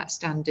 done that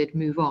standard,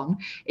 move on.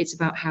 It's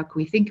about how can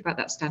we think about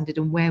that standard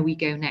and where we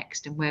go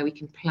next, and where we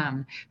can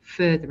plan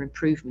further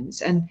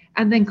improvements, and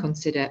then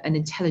consider an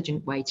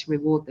intelligent way to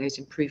reward those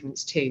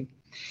improvements too.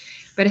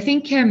 But I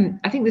think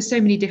there's so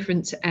many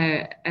different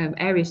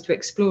areas to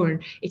explore,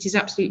 and it is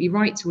absolutely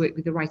right to work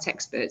with the right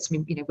experts. I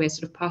mean, we're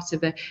sort of part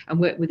of and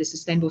work with the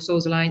Sustainable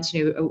Soils Alliance,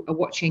 are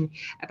watching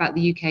about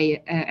the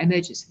UK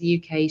emergence of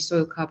the UK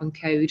Soil Carbon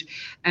Code,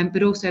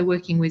 but also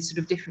working with sort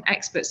of different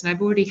experts. And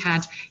I've already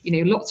had,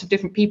 lots of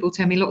different people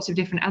tell me lots of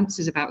different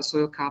answers about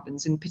soil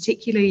carbons, and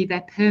particularly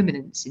their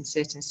permanence in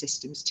certain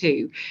systems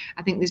too.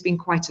 I think there's been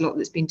quite a lot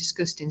that's been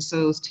discussed in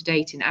soils to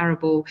date in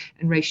arable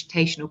and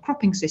rotational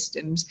cropping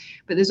systems,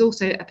 but there's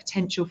also a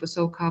potential for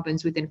soil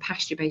carbons within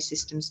pasture-based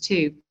systems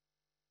too.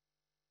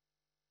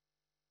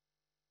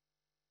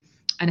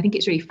 And I think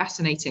it's really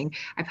fascinating.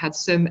 I've had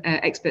some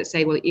experts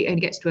say, well, it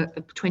only gets to a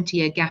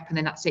 20-year gap and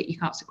then that's it. You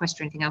can't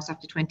sequester anything else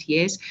after 20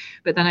 years.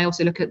 But then I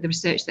also look at the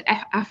research that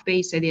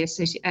AFBI, so the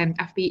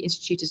AFBI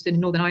Institute has done in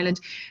Northern Ireland,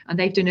 and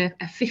they've done a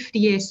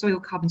 50-year soil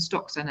carbon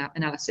stocks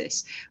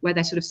analysis, where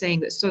they're sort of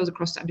saying that soils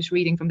across, I'm just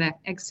reading from their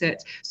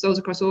excerpt, soils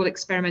across all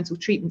experimental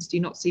treatments do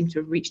not seem to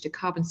have reached a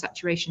carbon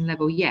saturation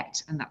level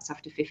yet, and that's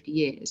after 50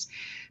 years.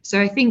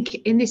 So I think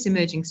in this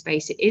emerging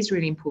space, it is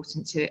really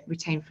important to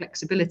retain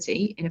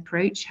flexibility in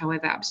approach,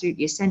 however,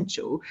 absolutely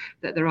essential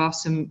that there are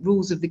some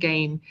rules of the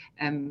game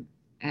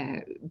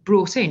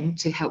brought in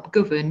to help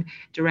govern,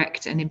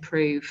 direct and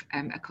improve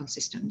a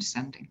consistent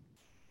understanding.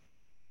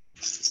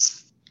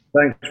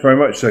 Thanks very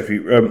much, Sophie.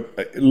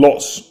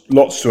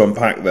 Lots to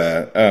unpack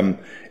there.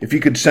 If you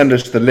could send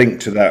us the link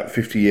to that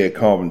 50-year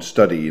carbon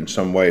study in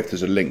some way, if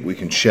there's a link we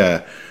can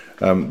share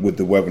with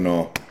the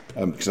webinar,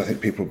 because I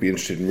think people will be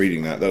interested in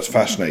reading that. That's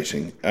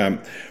fascinating.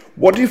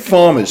 What do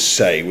farmers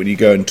say when you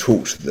go and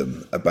talk to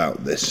them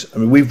about this? I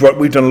mean,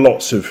 we've done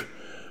lots of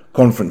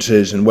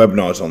conferences and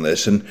webinars on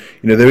this, and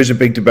there is a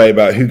big debate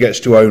about who gets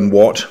to own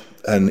what,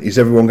 and is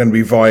everyone going to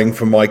be vying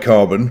for my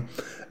carbon,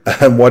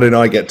 and why don't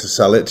I get to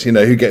sell it?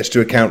 Who gets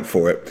to account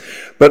for it?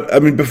 But I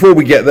mean, before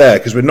we get there,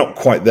 because we're not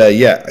quite there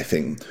yet, I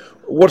think,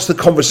 what's the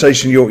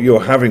conversation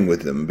you're having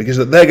with them? Because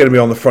they're going to be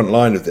on the front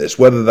line of this,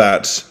 whether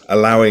that's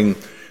allowing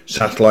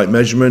satellite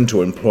measurement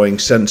or employing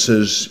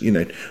sensors.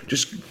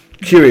 Just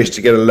curious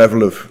to get an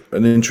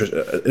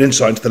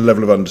insight into the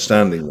level of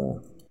understanding there.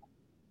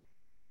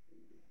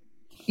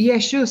 Yeah,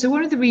 sure. So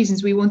one of the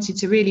reasons we wanted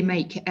to really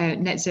make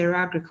Net Zero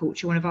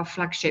Agriculture one of our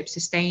flagship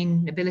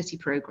sustainability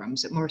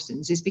programs at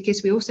Morrisons is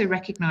because we also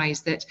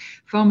recognise that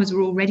farmers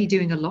were already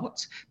doing a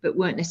lot, but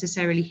weren't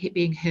necessarily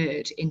being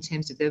heard in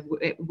terms of the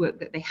work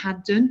that they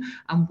had done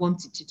and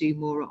wanted to do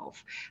more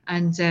of.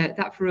 And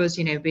that for us,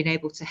 being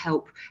able to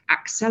help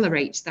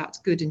accelerate that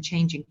good and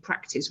changing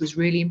practice was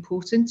really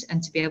important,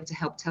 and to be able to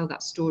help tell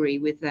that story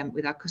with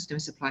our customer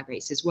supply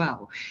base as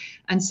well.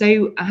 And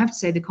so I have to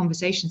say the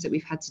conversations that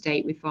we've had to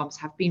date with farmers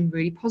have been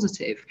really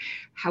positive.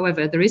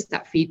 However, there is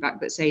that feedback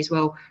that says,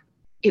 well,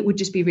 it would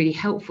just be really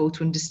helpful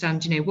to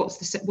understand,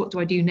 what do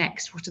I do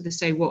next? What are the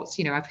so what's?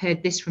 I've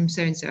heard this from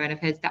so and so, and I've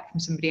heard that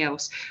from somebody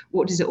else.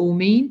 What does it all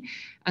mean?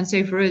 And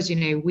so for us,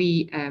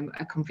 we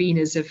are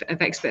conveners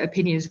of expert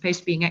opinions,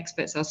 opposed to being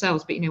experts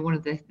ourselves. But one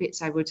of the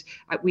bits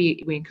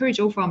we encourage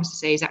all farmers to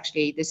say is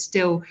actually there's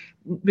still,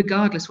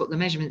 regardless what the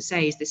measurement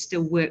says, there's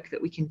still work that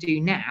we can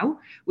do now,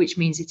 which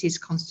means it is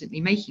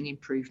constantly making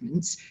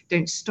improvements.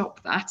 Don't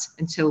stop that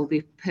until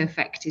the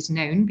perfect is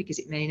known, because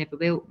it may never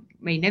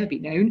be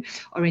known,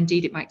 or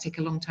indeed it might take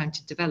a long time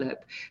to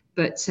develop.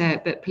 But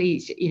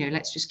please,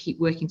 let's just keep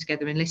working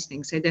together and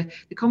listening. So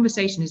the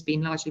conversation has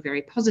been largely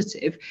very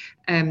positive.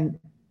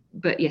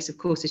 But yes, of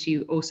course, as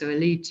you also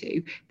allude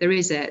to, there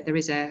is a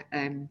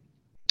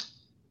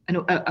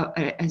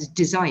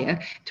desire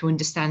to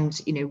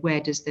understand, where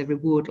does the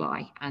reward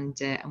lie, and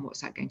what's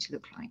that going to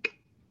look like.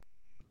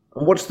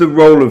 And what's the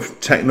role of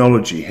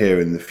technology here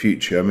in the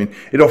future? I mean,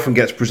 it often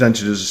gets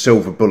presented as a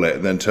silver bullet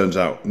and then turns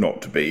out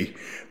not to be.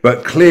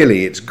 But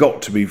clearly, it's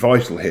got to be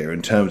vital here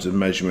in terms of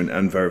measurement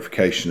and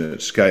verification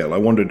at scale. I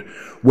wondered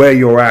where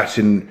you're at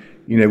in,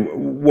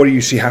 what do you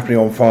see happening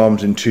on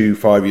farms in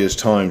 5 years'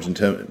 time in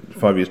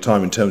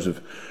terms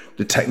of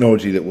the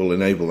technology that will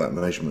enable that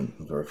measurement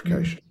and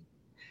verification?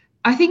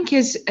 I think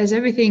as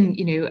everything,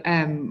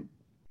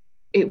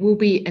 it will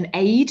be an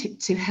aid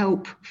to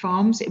help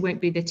farms. It won't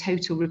be the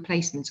total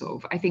replacement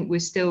of. I think we're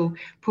still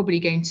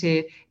probably going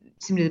to,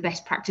 some of the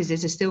best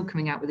practices are still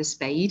coming out with a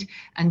spade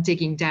and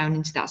digging down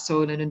into that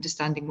soil and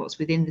understanding what's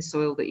within the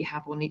soil that you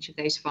have on each of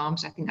those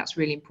farms. I think that's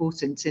really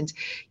important. And,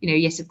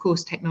 yes, of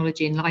course,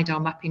 technology and LiDAR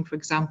mapping, for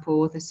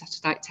example, the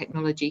satellite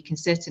technology can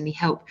certainly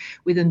help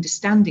with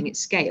understanding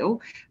its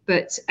scale.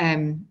 But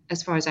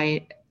as far as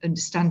I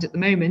understand at the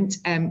moment,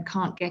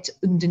 can't get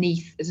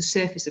underneath as a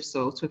surface of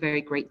soil to a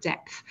very great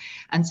depth.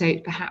 And so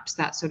perhaps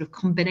that sort of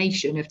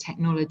combination of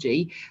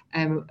technology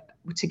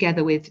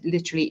together with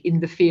literally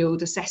in the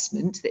field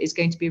assessment that is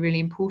going to be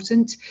really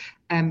important.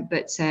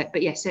 But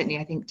yes, certainly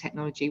I think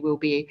technology will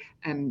be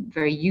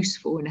very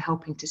useful in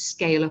helping to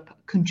scale up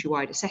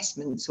countrywide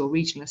assessments or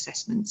regional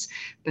assessments.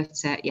 But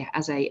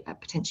as a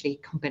potentially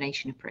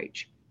combination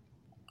approach.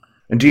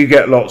 And do you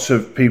get lots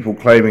of people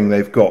claiming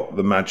they've got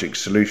the magic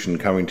solution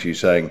coming to you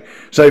saying,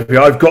 Sophie,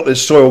 I've got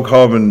this soil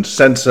carbon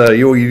sensor,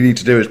 all you need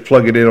to do is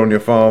plug it in on your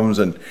farms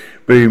and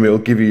boom, it'll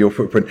give you your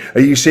footprint.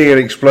 Are you seeing an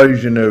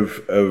explosion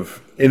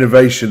of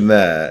innovation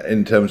there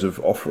in terms of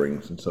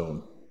offerings and so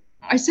on?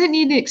 I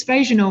certainly need an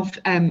explosion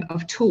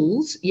of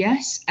tools,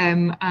 yes.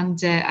 And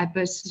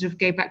I sort of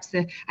go back to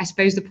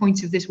the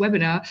point of this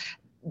webinar.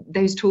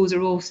 Those tools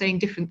are all saying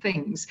different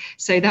things,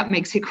 so that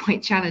makes it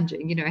quite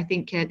challenging. I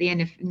think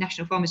the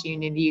National Farmers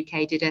Union in the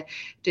UK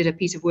did a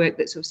piece of work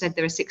that sort of said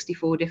there are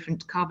 64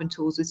 different carbon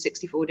tools with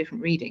 64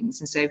 different readings,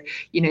 and so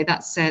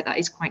that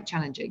is quite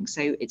challenging.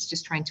 So it's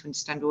just trying to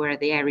understand where are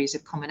the areas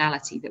of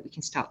commonality that we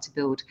can start to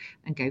build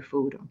and go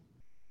forward on.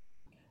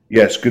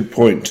 Yes, good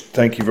point.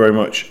 Thank you very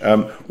much.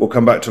 We'll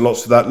come back to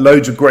lots of that.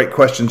 Loads of great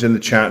questions in the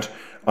chat.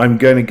 I'm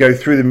going to go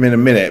through them in a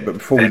minute, but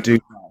before we do,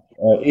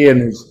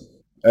 Ian has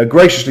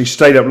graciously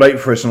stayed up late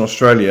for us in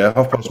Australia,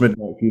 midnight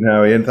for you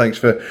now, Ian. Thanks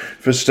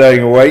for staying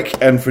awake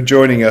and for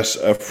joining us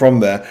from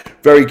there.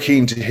 Very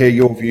keen to hear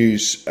your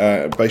views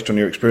based on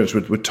your experience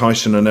with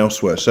Tyson and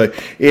elsewhere. So,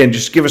 Ian,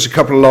 just give us a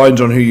couple of lines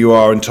on who you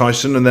are and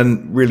Tyson, and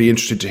then really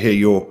interested to hear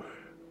your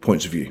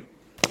points of view.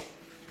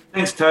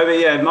 Thanks,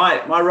 Toby. Yeah,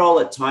 my role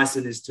at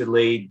Tyson is to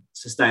lead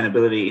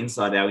sustainability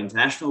inside our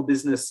international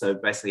business, so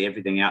basically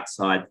everything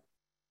outside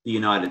the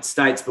United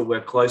States, but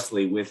work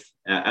closely with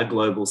a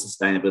global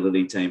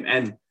sustainability team.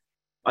 And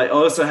I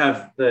also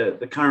have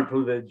the current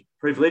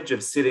privilege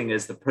of sitting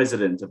as the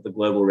president of the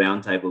Global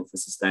Roundtable for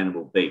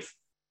Sustainable Beef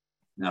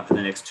now for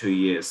the next 2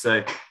 years.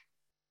 So,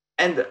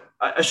 and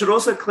I should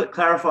also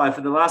clarify,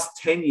 for the last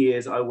 10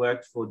 years, I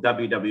worked for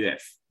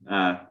WWF,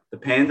 the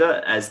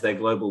Panda, as their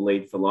global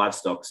lead for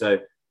livestock. So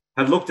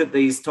I've looked at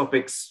these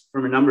topics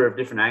from a number of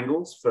different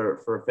angles for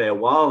a fair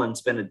while, and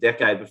spent a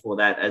decade before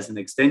that as an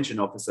extension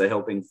officer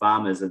helping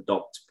farmers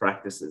adopt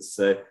practices.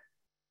 So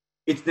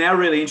it's now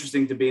really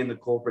interesting to be in the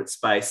corporate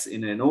space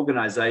in an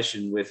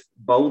organization with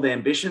bold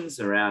ambitions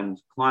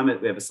around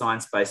climate. We have a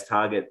science-based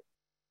target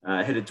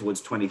headed towards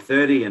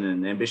 2030 and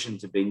an ambition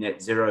to be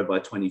net zero by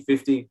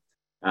 2050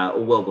 or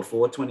well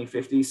before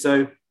 2050.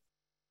 So,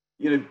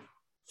 you know,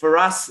 for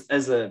us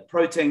as a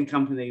protein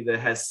company that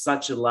has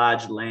such a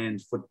large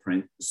land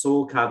footprint,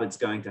 soil carbon is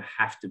going to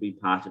have to be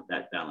part of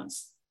that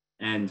balance.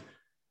 And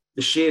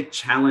the sheer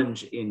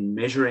challenge in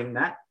measuring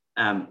that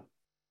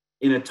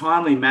in a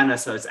timely manner,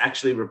 so it's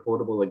actually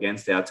reportable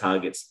against our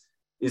targets,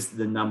 is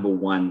the number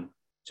one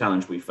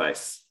challenge we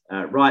face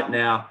right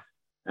now.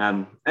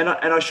 And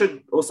I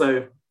should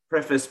also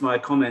preface my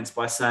comments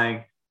by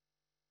saying,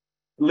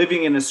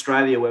 living in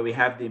Australia, where we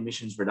have the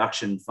Emissions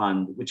Reduction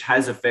Fund, which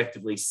has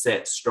effectively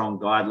set strong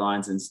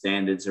guidelines and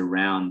standards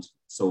around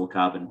soil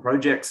carbon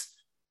projects,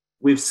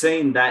 we've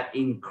seen that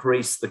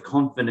increase the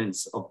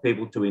confidence of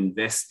people to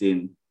invest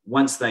in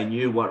once they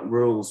knew what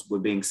rules were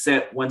being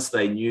set, once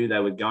they knew they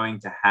were going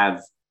to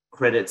have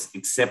credits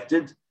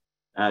accepted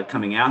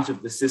coming out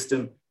of the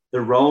system. The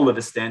role of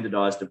a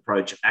standardized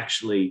approach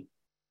actually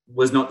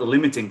was not the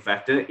limiting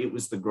factor, it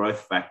was the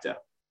growth factor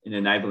in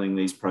enabling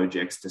these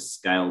projects to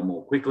scale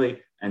more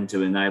quickly and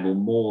to enable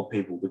more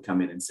people to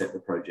come in and set the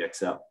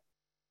projects up.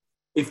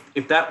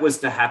 If that was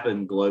to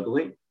happen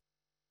globally,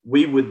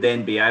 we would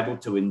then be able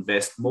to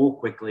invest more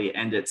quickly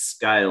and at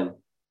scale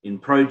in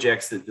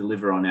projects that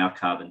deliver on our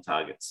carbon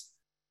targets.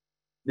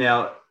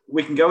 Now,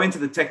 we can go into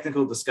the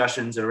technical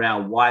discussions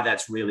around why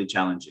that's really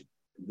challenging,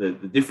 the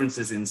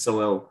differences in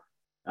soil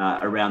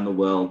around the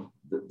world,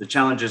 the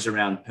challenges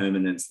around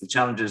permanence, the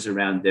challenges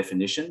around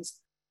definitions.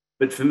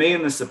 But for me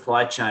in the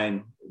supply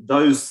chain,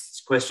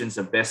 those questions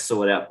are best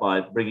sorted out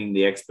by bringing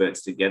the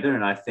experts together.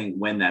 And I think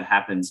when that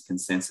happens,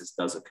 consensus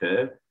does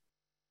occur.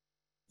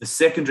 The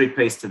secondary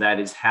piece to that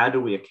is, how do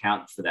we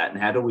account for that?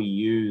 And how do we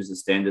use a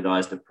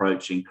standardized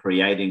approach in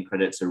creating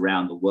credits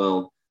around the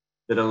world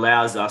that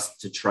allows us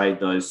to trade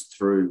those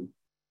through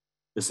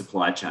the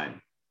supply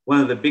chain? One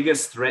of the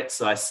biggest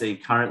threats I see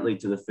currently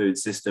to the food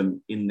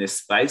system in this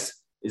space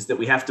is that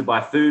we have to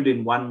buy food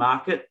in one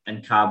market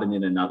and carbon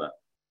in another.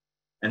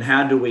 And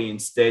how do we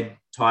instead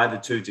tie the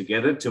two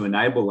together to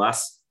enable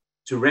us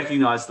to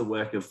recognize the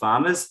work of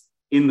farmers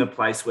in the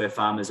place where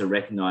farmers are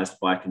recognized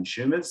by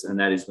consumers, and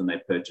that is when they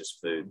purchase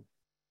food.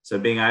 So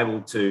being able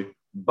to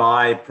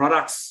buy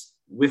products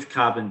with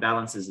carbon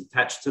balances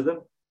attached to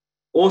them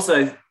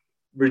also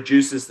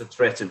reduces the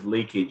threat of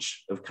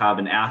leakage of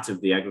carbon out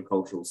of the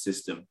agricultural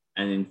system,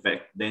 and in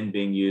fact then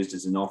being used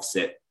as an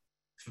offset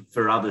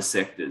for other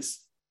sectors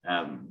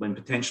when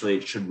potentially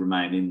it should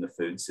remain in the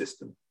food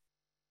system.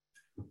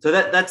 So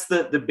that's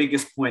the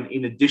biggest point,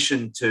 in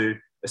addition to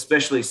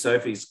especially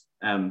Sophie's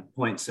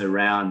points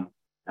around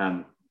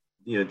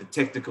the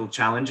technical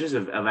challenges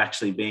of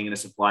actually being in a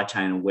supply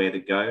chain and where to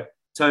go.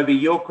 Toby,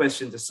 your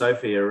question to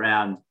Sophie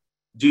around,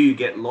 do you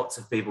get lots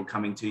of people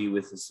coming to you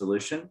with a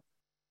solution?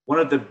 One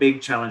of the big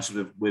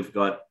challenges we've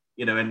got,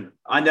 and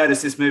I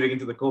notice this moving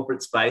into the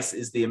corporate space,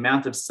 is the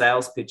amount of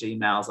sales pitch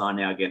emails I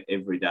now get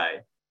every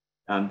day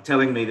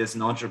telling me there's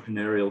an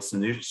entrepreneurial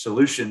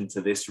solution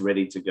to this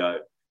ready to go.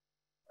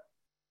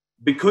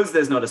 Because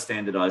there's not a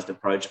standardized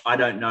approach, I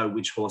don't know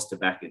which horse to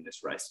back in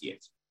this race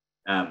yet.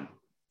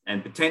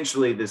 And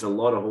potentially there's a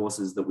lot of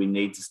horses that we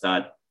need to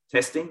start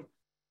testing,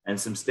 and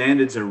some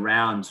standards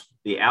around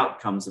the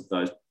outcomes of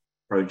those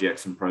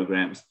projects and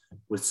programs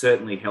would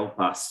certainly help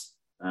us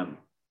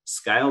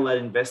scale that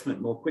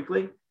investment more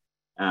quickly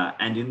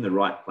and in the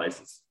right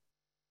places.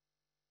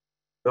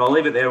 But I'll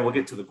leave it there and we'll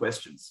get to the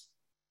questions.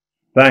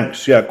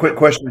 Thanks. Yeah, quick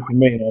question from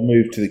me and I'll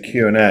move to the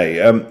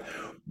Q&A.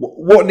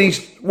 What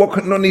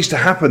needs to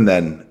happen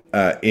then,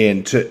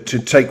 Ian, to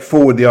take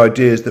forward the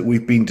ideas that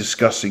we've been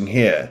discussing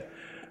here?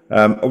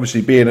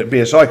 Obviously, being at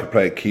BSI could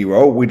play a key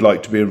role. We'd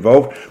like to be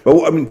involved.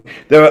 But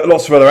there are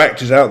lots of other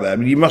actors out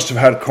there. You must have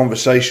had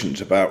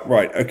conversations about,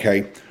 right,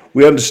 okay,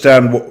 we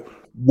understand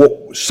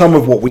what some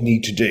of what we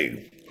need to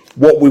do.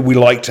 what would we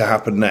like to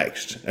happen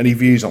next? Any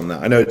views on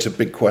that? I know it's a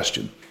big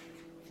question.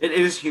 It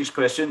is a huge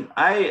question.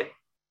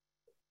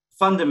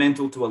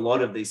 Fundamental to a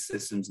lot of these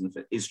systems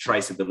is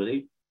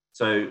traceability.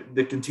 So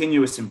the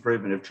continuous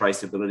improvement of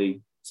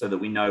traceability so that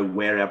we know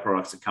where our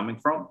products are coming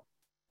from.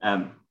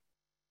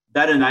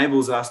 That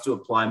enables us to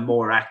apply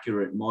more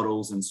accurate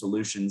models and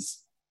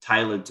solutions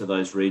tailored to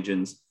those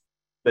regions.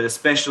 But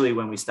especially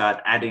when we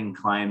start adding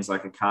claims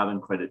like a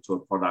carbon credit to a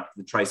product,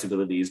 the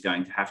traceability is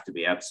going to have to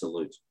be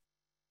absolute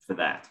for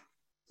that.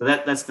 So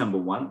that's number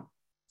one.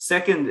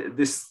 Second,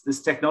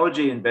 this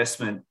technology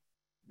investment,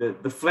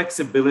 the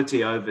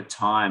flexibility over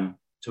time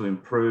to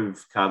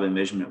improve carbon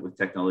measurement with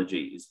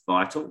technology is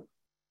vital.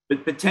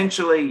 But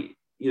potentially,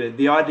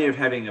 the idea of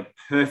having a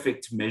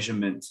perfect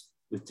measurement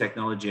with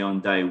technology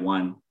on day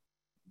one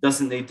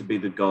doesn't need to be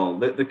the goal.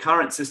 The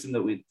current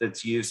system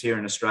that's used here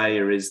in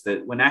Australia is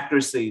that when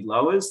accuracy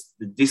lowers,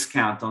 the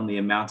discount on the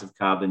amount of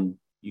carbon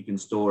you can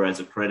store as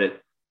a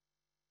credit,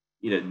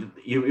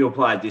 you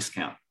apply a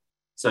discount.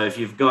 So if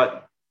you've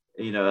got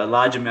a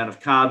large amount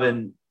of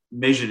carbon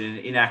measured in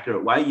an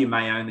inaccurate way, you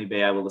may only be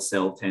able to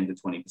sell 10 to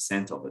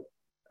 20% of it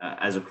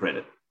as a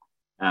credit.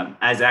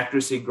 As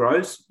accuracy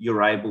grows,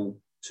 you're able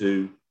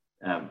to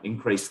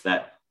increase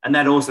that. And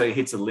that also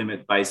hits a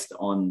limit based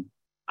on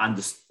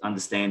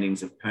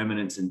understandings of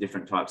permanence in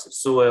different types of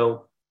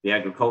soil, the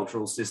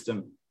agricultural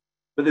system.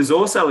 But there's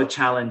also a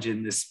challenge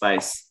in this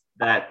space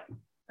that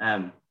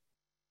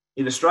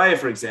in Australia,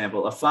 for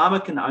example, a farmer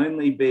can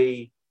only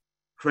be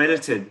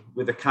credited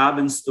with a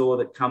carbon store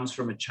that comes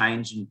from a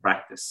change in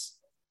practice.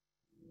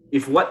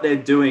 If what they're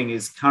doing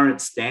is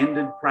current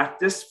standard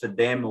practice for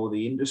them or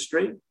the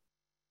industry,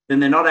 then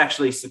they're not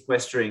actually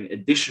sequestering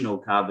additional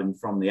carbon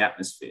from the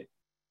atmosphere.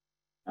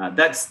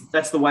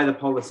 That's the way the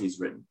policy is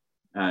written.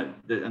 And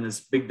there's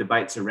big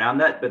debates around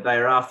that, but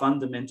there are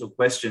fundamental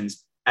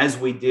questions as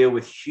we deal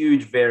with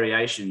huge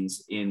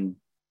variations in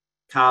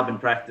carbon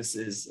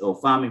practices or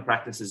farming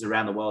practices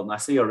around the world. And I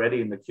see already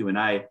in the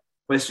Q&A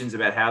questions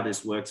about how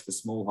this works for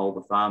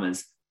smallholder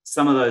farmers.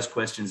 Some of those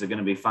questions are going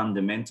to be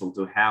fundamental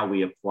to how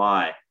we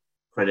apply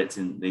credits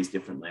in these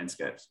different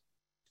landscapes.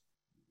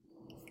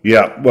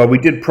 Yeah, well, we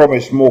did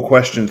promise more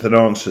questions than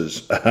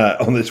answers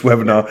on this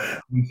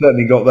webinar. We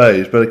certainly got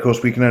those, but of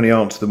course we can only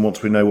answer them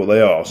once we know what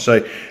they are.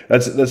 So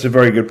that's a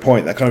very good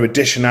point, that kind of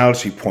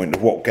additionality point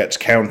of what gets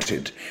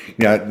counted.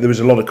 There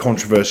was a lot of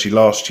controversy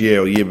last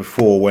year or year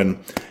before when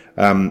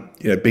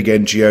big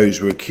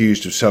NGOs were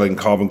accused of selling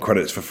carbon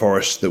credits for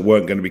forests that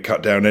weren't going to be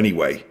cut down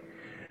anyway.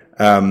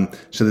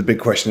 So the big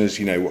question is,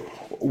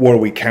 what are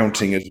we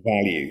counting as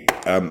value?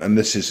 And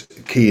this is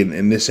key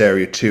in this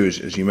area too,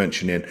 as you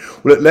mentioned, Ian.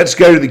 Well, let's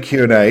go to the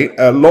Q&A.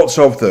 Lots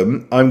of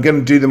them. I'm going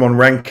to do them on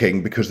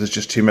ranking because there's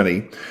just too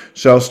many.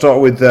 So I'll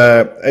start with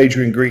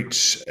Adrian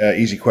Greet's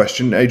easy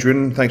question.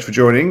 Adrian, thanks for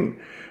joining.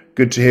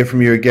 Good to hear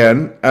from you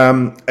again.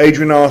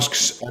 Adrian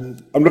asks,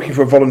 and I'm looking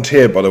for a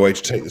volunteer, by the way,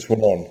 to take this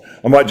one on.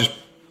 I might just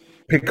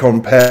pick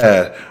on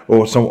Per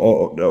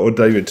or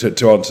David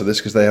to answer this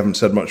because they haven't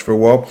said much for a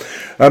while.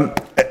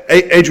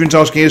 Adrian's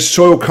asking, is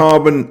soil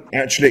carbon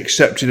actually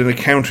accepted and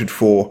accounted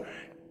for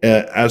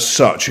as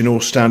such in all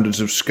standards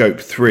of Scope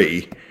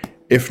 3?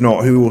 If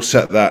not, who will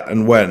set that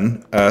and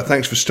when?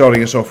 Thanks for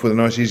starting us off with a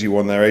nice easy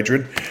one there,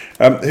 Adrian.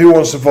 Who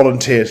wants to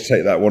volunteer to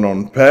take that one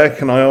on? Per,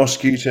 can I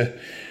ask you to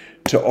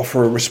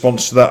offer a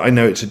response to that? I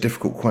know it's a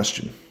difficult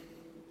question.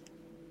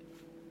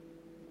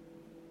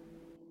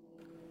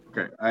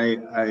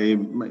 Okay,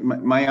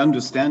 my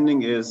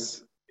understanding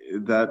is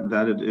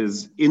that it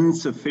is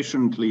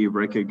insufficiently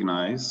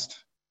recognized,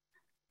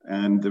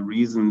 and the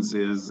reasons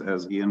is,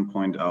 as Ian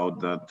pointed out,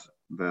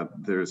 that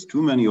there's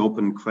too many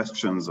open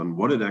questions on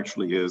what it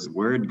actually is,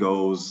 where it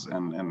goes,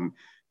 and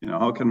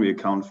how can we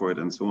account for it,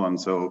 and so on.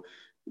 So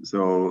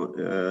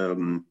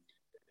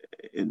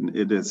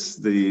it is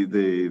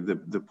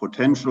the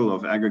potential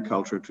of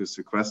agriculture to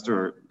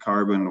sequester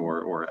carbon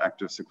or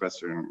active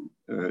sequestering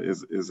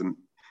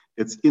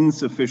it's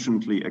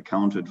insufficiently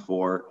accounted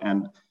for,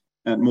 and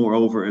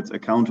moreover, it's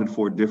accounted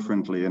for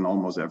differently in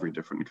almost every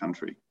different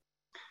country.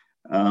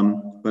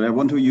 But I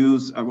want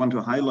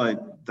to highlight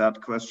that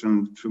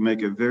question to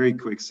make a very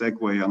quick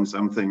segue on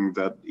something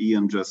that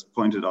Ian just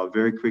pointed out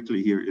very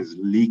quickly here is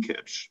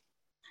leakage.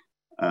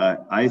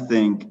 I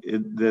think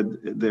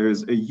that there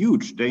is a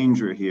huge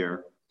danger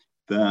here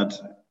that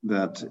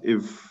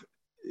if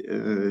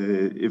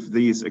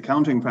these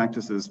accounting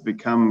practices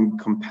become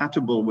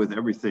compatible with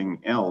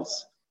everything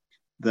else,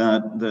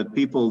 that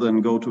people then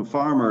go to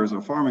farmers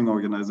or farming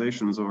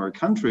organizations or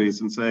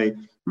countries and say,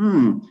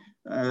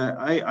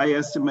 I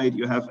estimate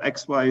you have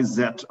X, Y,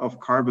 Z of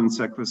carbon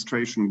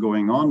sequestration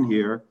going on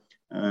here.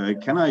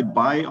 Can I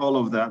buy all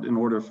of that in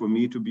order for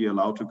me to be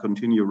allowed to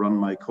continue run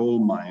my coal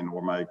mine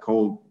or my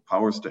coal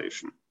power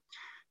station?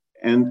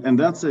 And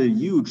that's a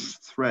huge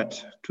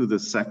threat to the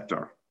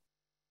sector.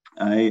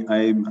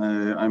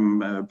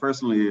 I'm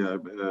personally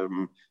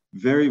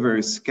very,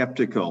 very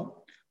skeptical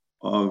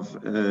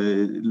of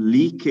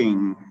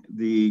leaking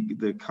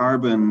the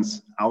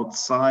carbons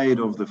outside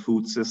of the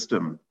food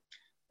system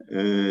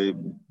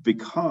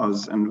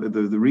because, and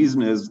the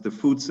reason is, the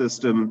food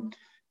system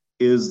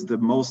is the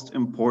most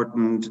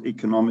important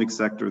economic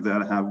sector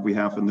that we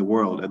have in the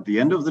world. At the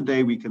end of the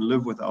day, we can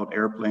live without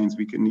airplanes,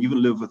 we can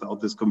even live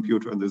without this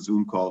computer and the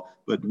Zoom call,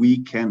 but we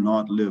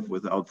cannot live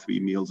without 3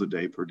 meals a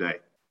day per day.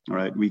 All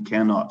right, we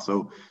cannot.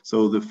 So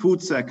the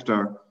food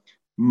sector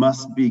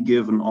must be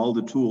given all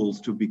the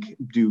tools to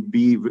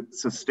be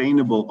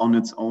sustainable on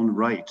its own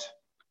right.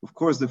 Of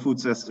course, the food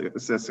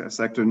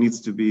sector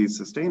needs to be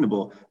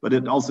sustainable, but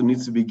it also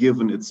needs to be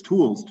given its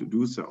tools to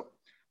do so.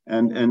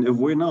 And if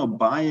we're now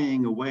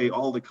buying away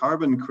all the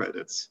carbon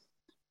credits,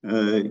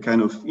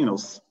 kind of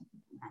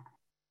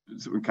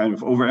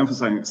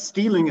overemphasizing,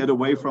 stealing it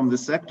away from the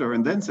sector,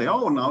 and then say,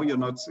 oh, now you're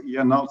not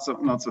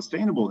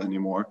sustainable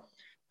anymore,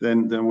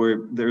 then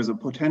there's a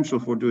potential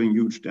for doing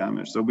huge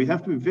damage. So we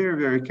have to be very,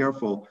 very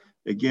careful.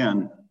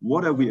 Again,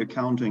 what are we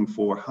accounting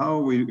for? How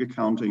are we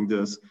accounting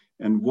this?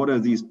 And what are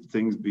these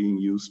things being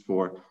used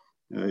for?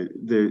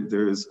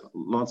 There's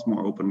lots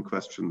more open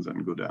questions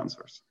and good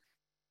answers.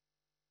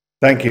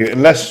 Thank you.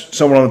 Unless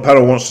someone on the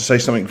panel wants to say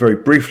something very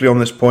briefly on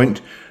this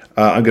point,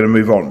 I'm going to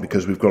move on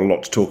because we've got a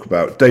lot to talk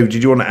about. David,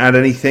 did you want to add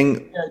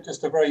anything? Yeah,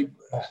 just a very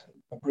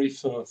brief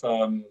sort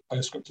of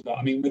postscript to that.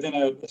 I mean, within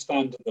a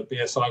standard that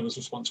BSI was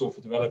responsible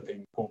for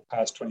developing called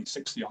PAS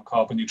 2060 on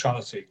carbon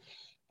neutrality,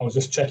 I was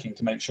just checking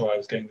to make sure I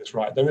was getting this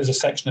right. There is a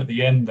section at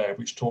the end there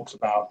which talks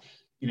about,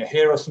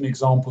 here are some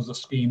examples of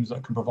schemes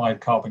that can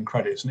provide carbon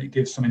credits, and it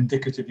gives some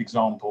indicative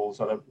examples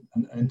that are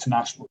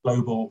international,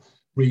 global,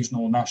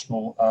 regional,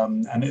 national,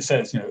 and it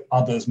says,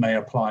 others may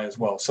apply as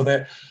well. So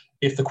there,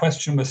 if the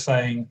question was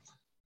saying,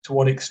 to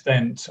what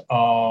extent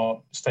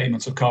are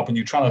statements of carbon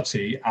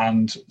neutrality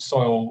and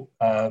soil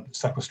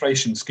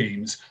sequestration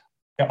schemes,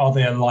 are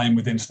they aligned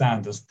within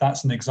standards?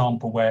 That's an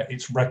example where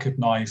it's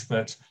recognised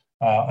that,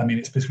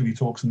 it specifically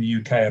talks in the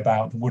UK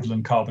about the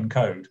Woodland Carbon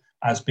Code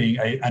as being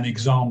an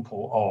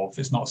example of,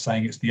 it's not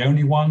saying it's the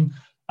only one,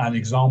 an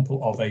example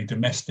of a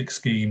domestic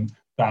scheme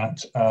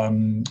that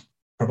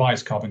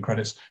provides carbon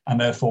credits, and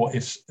therefore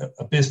if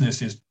a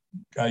business is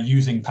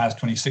using PAS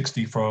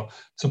 2060 for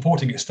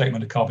supporting its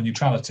statement of carbon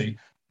neutrality,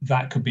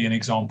 that could be an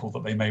example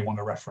that they may want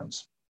to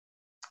reference.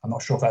 I'm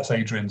not sure if that's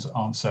Adrian's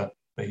answer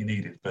that he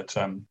needed, but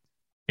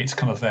it's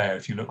kind of there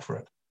if you look for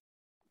it.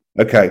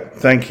 Okay,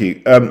 thank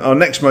you. Our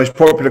next most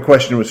popular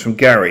question was from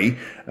Gary,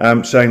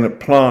 saying that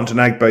plant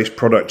and ag-based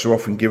products are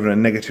often given a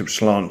negative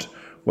slant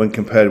when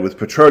compared with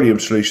petroleum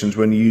solutions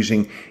when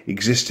using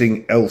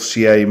existing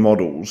LCA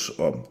models,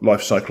 or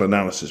life cycle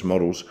analysis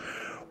models.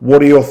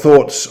 What are your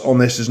thoughts on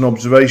this as an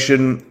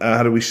observation?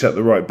 How do we set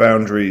the right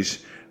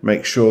boundaries,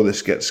 make sure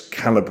this gets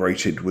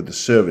calibrated with the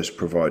service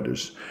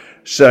providers?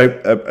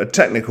 So a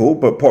technical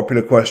but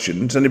popular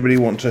question. Does anybody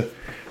want to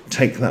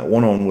take that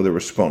one on with a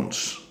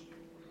response?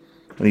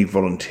 Any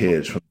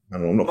volunteers from the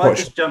panel? I'm not quite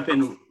sure. Just jump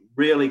in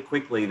really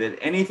quickly that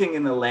anything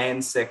in the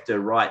land sector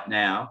right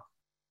now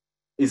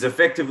is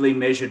effectively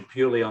measured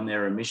purely on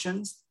their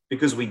emissions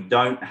because we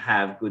don't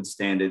have good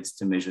standards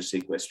to measure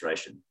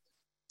sequestration.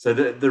 So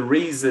the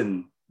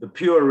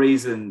pure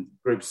reason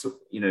groups,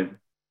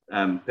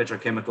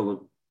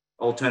 petrochemical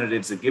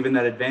alternatives are given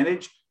that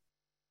advantage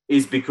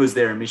is because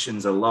their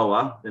emissions are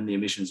lower than the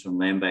emissions from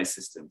land-based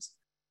systems.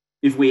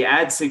 If we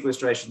add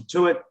sequestration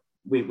to it,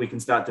 we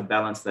can start to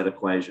balance that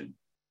equation.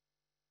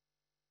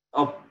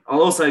 I'll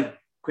also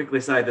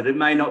quickly say that it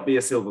may not be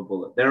a silver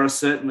bullet. There are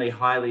certainly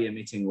highly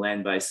emitting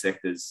land-based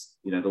sectors,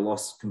 the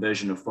loss,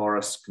 conversion of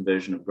forests,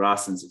 conversion of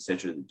grasslands,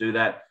 etc., that do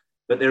that.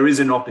 But there is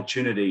an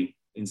opportunity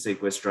in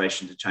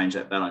sequestration to change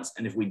that balance.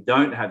 And if we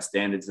don't have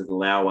standards that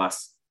allow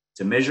us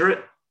to measure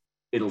it,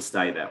 it'll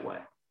stay that way.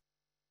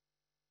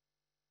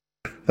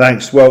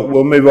 Thanks. Well,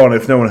 we'll move on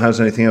if no one has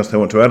anything else they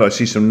want to add. I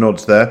see some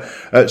nods there.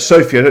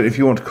 Sophie, I don't know if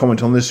you want to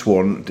comment on this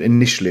one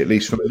initially, at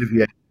least from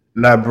Olivier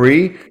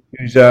Labrie,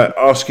 who's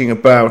asking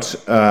about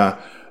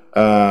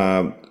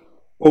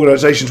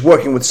organisations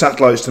working with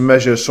satellites to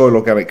measure soil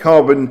organic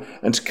carbon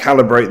and to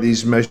calibrate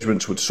these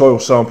measurements with soil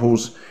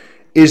samples.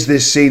 Is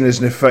this seen as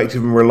an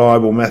effective and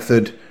reliable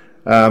method?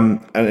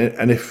 And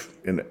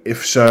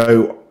if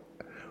so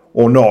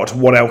or not,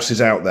 what else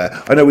is out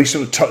there? I know we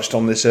sort of touched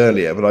on this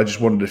earlier, but I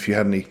just wondered if you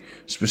had any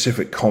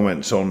specific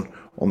comments on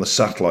the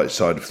satellite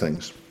side of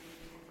things.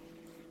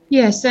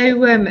 Yeah, so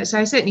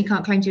I certainly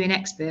can't claim to be an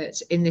expert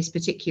in this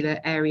particular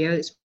area.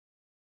 It's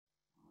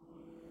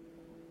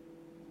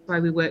why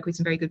we work with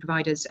some very good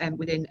providers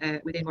within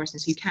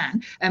Morrisons who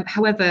can.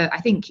 However, I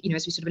think,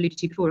 as we sort of alluded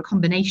to before, a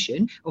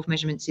combination of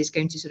measurements is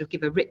going to sort of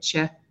give a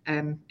richer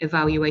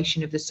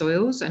evaluation of the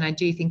soils. And I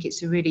do think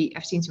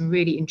I've seen some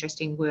really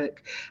interesting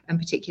work, and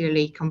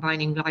particularly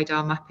combining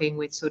LiDAR mapping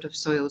with sort of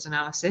soils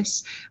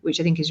analysis, which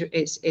I think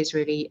is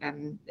really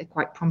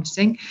quite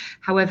promising.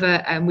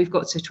 However, we've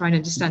got to try and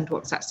understand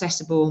what's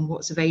accessible and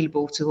what's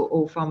available to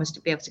all farmers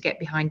to be able to get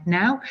behind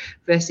now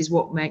versus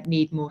what might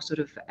need more sort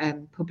of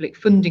public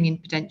funding in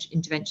potential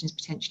interventions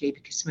potentially,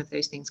 because some of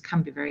those things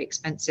can be very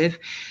expensive.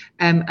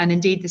 And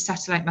indeed the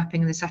satellite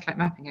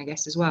mapping I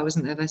guess as well,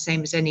 isn't there, the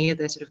same as any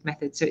other sort of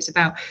method. So it's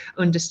about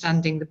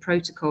understanding the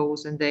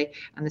protocols and the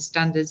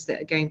standards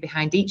that are going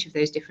behind each of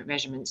those different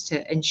measurements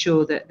to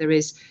ensure that there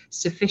is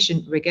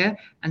sufficient rigor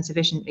and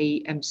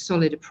sufficiently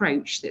solid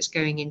approach that's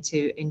going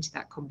into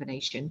that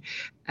combination,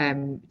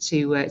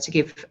 to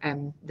give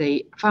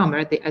the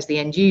farmer as the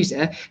end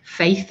user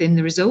faith in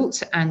the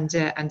result and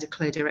a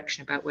clear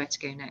direction about where to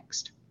go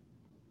next.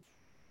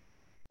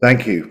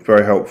 Thank you,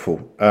 very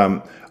helpful.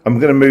 I'm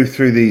going to move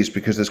through these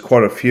because there's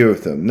quite a few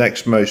of them.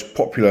 Next most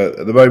popular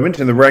at the moment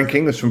in the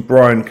ranking is from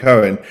Brian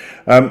Cohen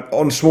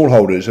on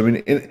smallholders. I mean,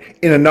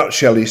 in a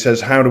nutshell, he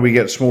says, how do we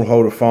get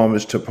smallholder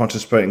farmers to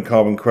participate in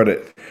carbon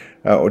credit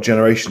or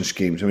generation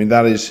schemes? I mean,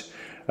 that is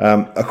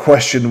a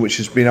question which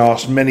has been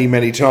asked many,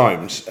 many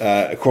times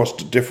across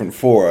different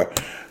fora.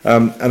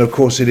 And of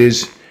course, it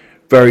is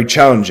very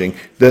challenging.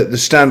 The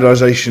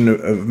standardization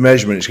of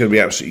measurement is going to be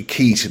absolutely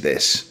key to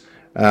this.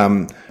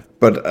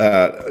 But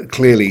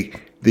clearly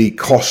the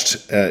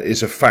cost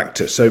is a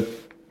factor. So,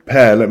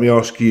 Per, let me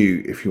ask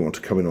you if you want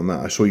to come in on that.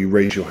 I saw you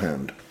raise your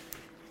hand.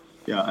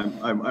 Yeah,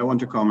 I want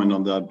to comment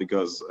on that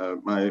because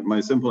my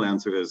simple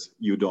answer is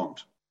you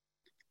don't.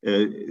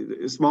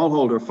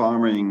 Smallholder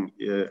farming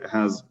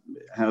has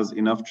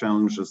enough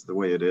challenges the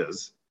way it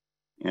is,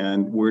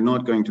 and we're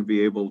not going to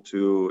be able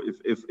to,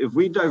 if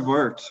we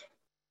divert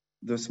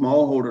the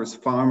smallholders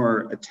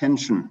farmer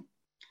attention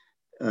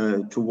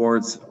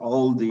towards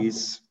all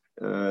these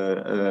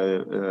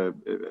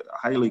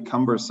highly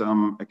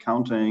cumbersome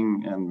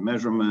accounting and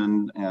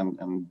measurement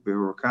and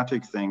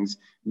bureaucratic things,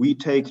 we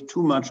take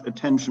too much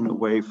attention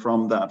away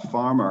from that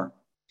farmer,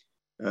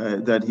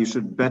 that he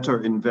should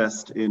better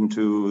invest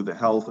into the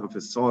health of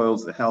his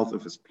soils, the health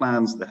of his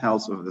plants, the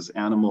health of his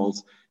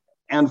animals,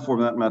 and for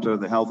that matter,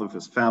 the health of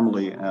his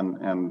family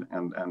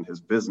and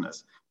his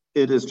business.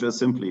 It is just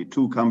simply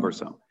too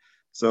cumbersome.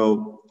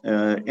 So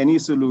any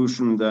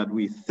solution that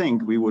we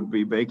think we would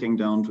be baking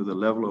down to the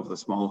level of the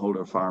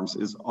smallholder farms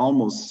is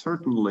almost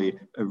certainly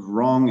a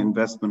wrong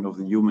investment of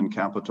the human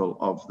capital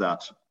of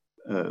that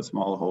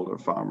smallholder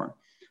farmer.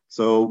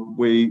 So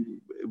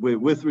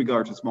with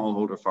regard to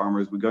smallholder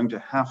farmers, we're going to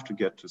have to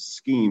get to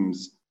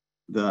schemes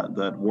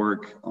that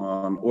work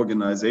on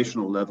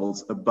organizational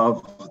levels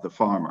above the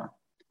farmer,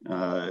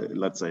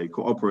 let's say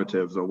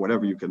cooperatives or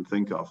whatever you can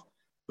think of.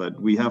 But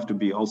we have to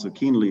be also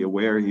keenly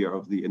aware here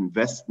of the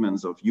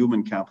investments of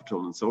human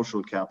capital and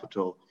social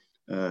capital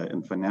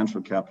and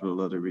financial capital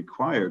that are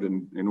required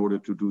in order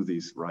to do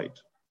these right.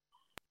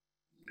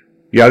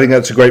 Yeah, I think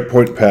that's a great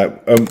point,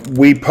 Pat.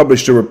 We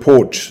published a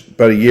report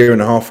about a year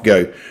and a half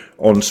ago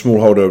on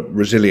smallholder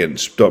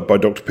resilience by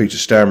Dr. Peter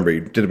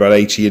Stanbury. Did about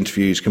 80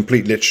 interviews,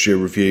 complete literature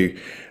review,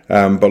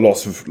 but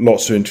lots of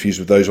interviews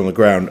with those on the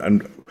ground.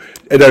 And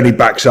it only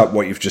backs up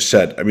what you've just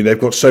said. I mean, they've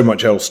got so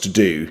much else to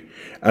do.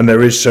 And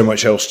there is so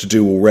much else to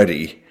do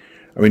already.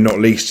 I mean, not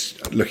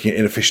least looking at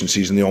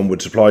inefficiencies in the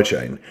onward supply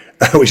chain,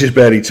 which is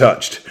barely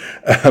touched.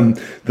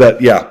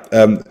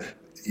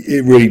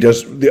 It really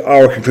does.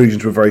 Our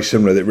conclusions were very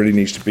similar. That it really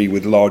needs to be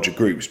with larger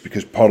groups,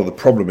 because part of the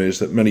problem is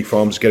that many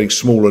farms are getting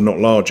smaller, not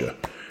larger,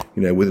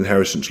 with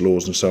inheritance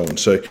laws and so on.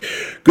 So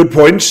good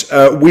points.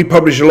 We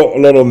publish a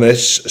lot on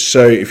this.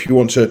 So if you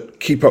want to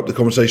keep up the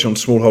conversation on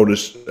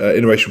smallholders,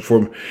 Innovation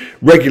Forum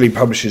regularly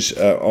publishes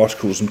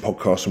articles and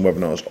podcasts and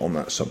webinars on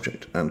that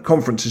subject, and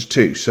conferences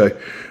too. So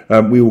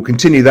we will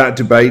continue that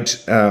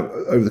debate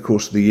over the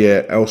course of the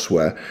year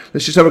elsewhere.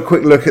 Let's just have a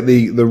quick look at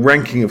the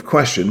ranking of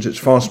questions. It's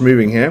fast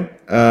moving here.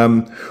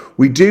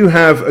 We do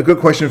have a good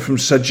question from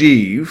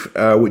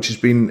Sajeev, which has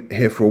been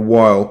here for a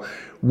while.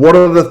 What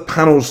are the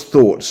panel's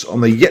thoughts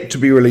on the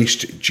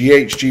yet-to-be-released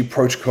GHG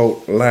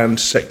protocol land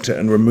sector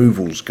and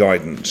removals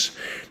guidance?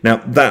 Now,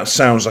 that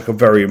sounds like a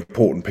very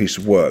important piece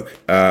of work.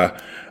 I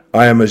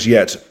am as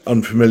yet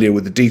unfamiliar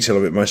with the detail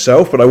of it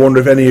myself, but I wonder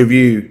if any of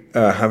you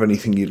have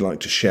anything you'd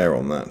like to share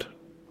on that.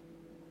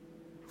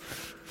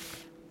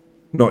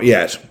 Not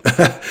yet.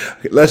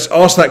 Let's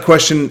ask that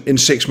question in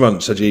 6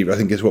 months, Sajeev, I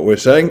think is what we're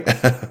saying.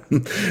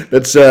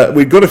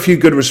 We've got a few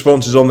good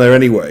responses on there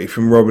anyway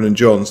from Robin and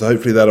John, so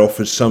hopefully that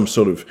offers some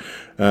sort of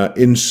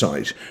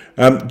insight.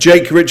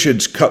 Jake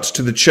Richards cuts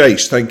to the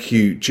chase. Thank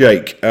you,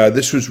 Jake.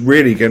 This was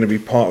really going to be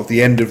part of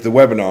the end of the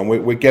webinar,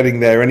 and we're getting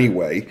there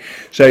anyway.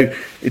 So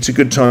it's a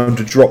good time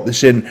to drop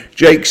this in.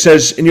 Jake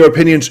says, in your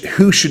opinions,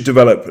 who should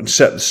develop and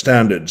set the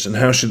standards, and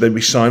how should they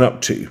be signed up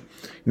to?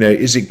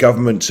 Is it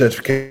government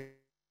certification?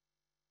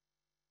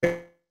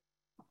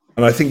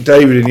 And I think,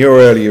 David, in your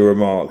earlier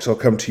remarks, I'll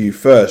come to you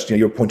first.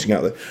 You're pointing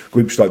out that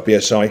groups like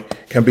BSI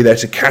can be there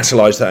to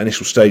catalyse that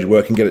initial stage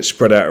work and get it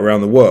spread out around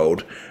the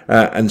world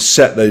and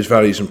set those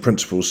values and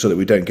principles so that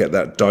we don't get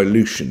that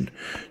dilution.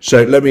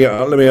 So let me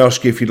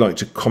ask you if you'd like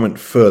to comment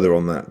further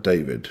on that,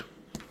 David.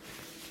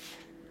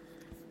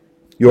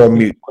 You're on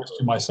mute.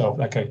 Question myself.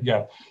 Okay,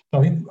 yeah. So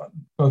I think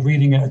I was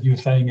reading it as you were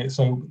saying it.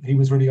 So he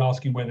was really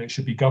asking whether it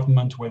should be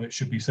government, whether it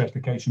should be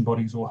certification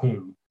bodies, or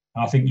who.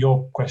 And I think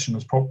your question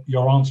was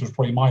your answer was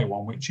probably my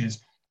one, which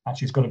is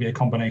actually it's got to be a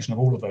combination of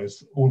all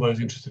those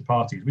interested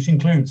parties, which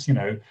includes, you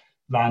know,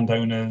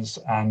 landowners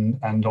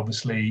and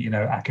obviously, you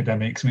know,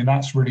 academics. I mean,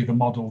 that's really the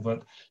model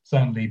that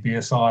certainly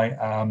BSI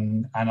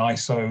and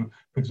ISO,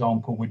 for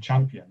example, would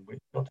champion. We've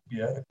got to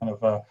be a kind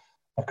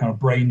of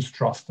brains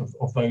trust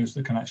of those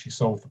that can actually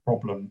solve the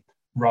problem,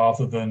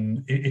 rather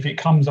than, if it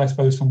comes, I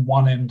suppose, from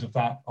one end of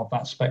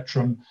that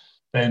spectrum,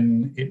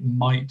 then it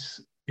might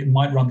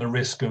run the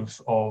risk of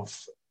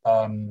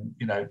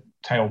you know,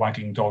 tail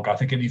wagging dog. I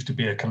think it needs to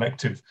be a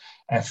collective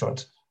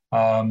effort.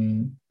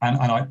 And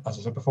I, as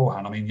I said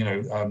beforehand, I mean, you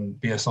know,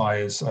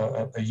 BSI is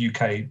a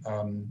UK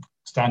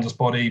standards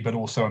body, but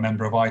also a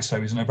member of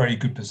ISO, is in a very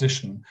good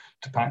position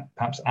to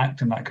perhaps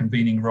act in that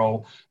convening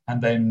role,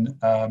 and then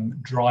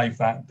drive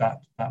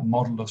that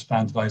model of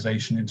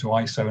standardization into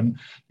ISO. And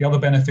the other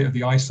benefit of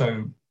the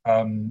ISO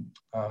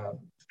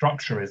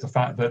structure is the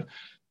fact that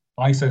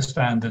ISO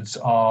standards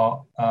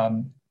are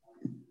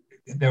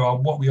there are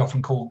what we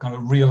often call kind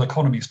of real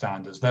economy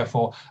standards.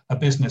 Therefore, a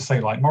business,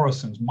 say like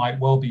Morrison's, might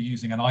well be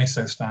using an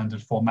ISO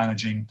standard for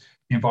managing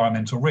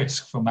environmental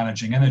risk, for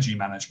managing energy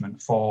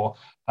management, for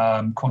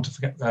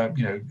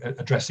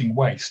addressing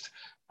waste.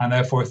 And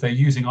therefore, if they're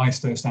using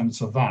ISO standards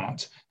for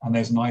that, and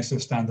there's an ISO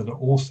standard that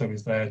also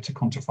is there to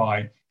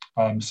quantify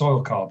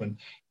soil carbon,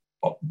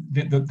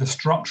 the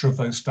structure of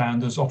those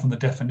standards, often the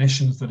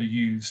definitions that are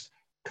used,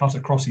 cut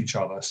across each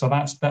other. So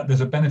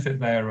there's a benefit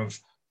there of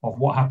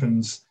what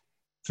happens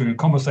through a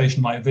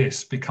conversation like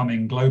this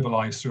becoming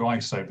globalized through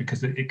ISO,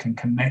 because it can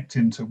connect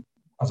into,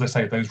 as I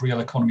say, those real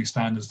economy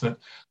standards that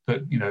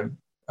you know,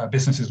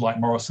 businesses like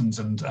Morrison's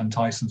and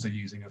Tyson's are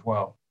using as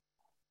well.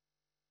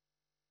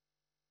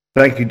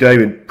 Thank you,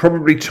 David.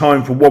 Probably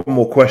time for one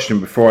more question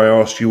before I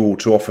ask you all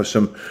to offer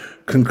some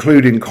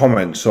concluding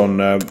comments on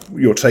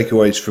your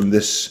takeaways from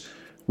this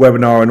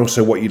webinar, and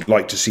also what you'd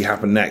like to see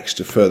happen next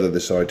to further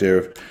this idea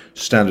of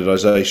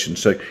standardization.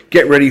 So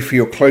get ready for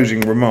your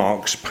closing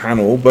remarks,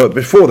 panel. But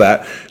before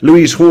that,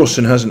 Louise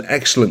Horson has an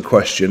excellent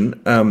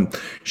question.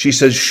 She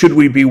says, should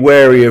we be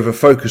wary of a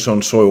focus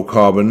on soil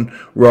carbon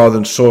rather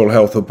than soil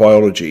health or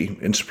biology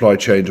in supply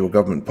chains or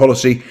government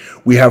policy?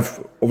 We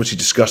have obviously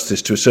discussed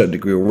this to a certain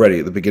degree already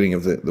at the beginning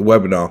of the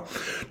webinar.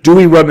 Do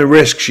we run the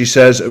risk, she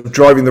says, of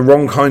driving the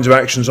wrong kinds of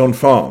actions on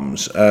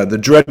farms, the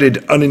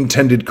dreaded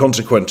unintended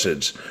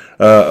consequences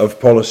of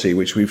policy,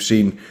 which we've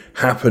seen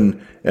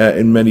happen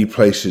in many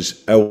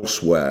places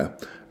elsewhere?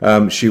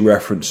 She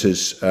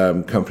references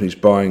companies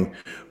buying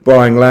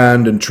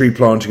land and tree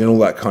planting and all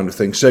that kind of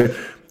thing. So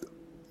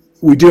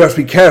we do have to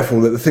be careful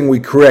that the thing we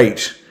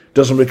create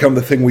doesn't become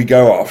the thing we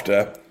go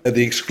after at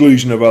the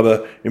exclusion of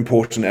other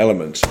important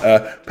elements.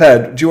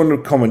 Per, do you want to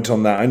comment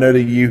on that? I know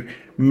that you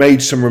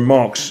made some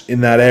remarks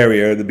in that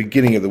area at the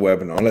beginning of the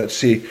webinar. Let's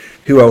see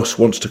who else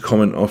wants to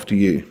comment after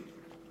you.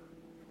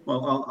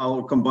 Well,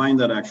 I'll combine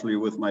that actually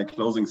with my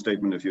closing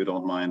statement, if you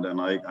don't mind. And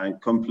I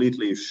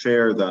completely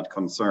share that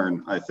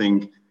concern. I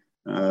think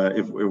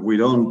if we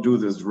don't do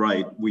this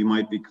right, we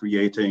might be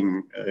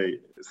creating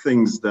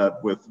things that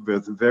with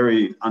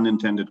very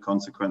unintended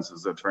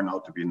consequences that turn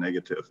out to be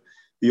negative.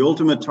 The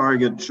ultimate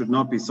target should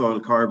not be soil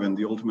carbon.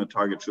 The ultimate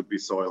target should be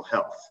soil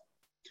health.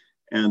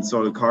 And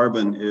soil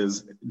carbon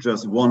is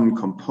just one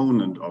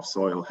component of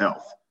soil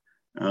health.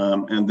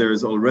 And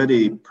there's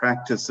already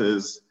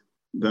practices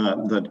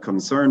that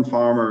concern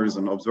farmers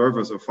and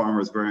observers of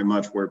farmers very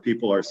much, where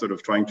people are sort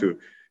of trying to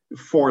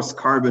force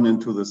carbon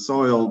into the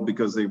soil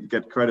because they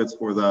get credits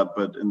for that,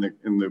 but in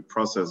the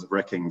process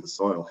wrecking the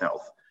soil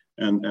health.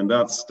 And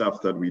that's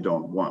stuff that we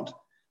don't want.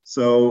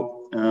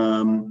 So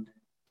when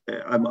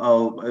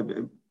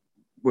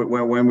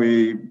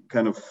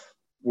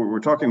we're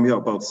talking here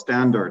about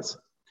standards.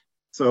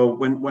 So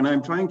when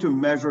I'm trying to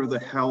measure the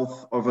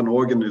health of an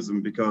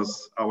organism,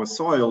 because our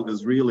soil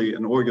is really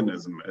an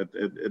organism,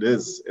 it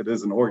is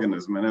an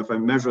organism. And if I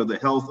measure the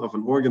health of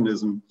an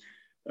organism,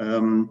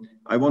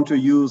 I want to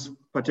use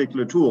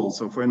particular tools.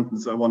 So for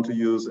instance, I want to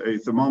use a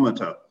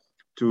thermometer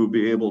to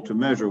be able to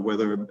measure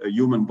whether a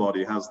human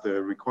body has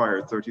the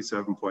required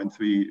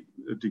 37.3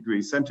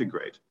 degrees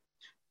centigrade.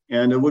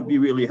 And it would be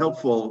really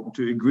helpful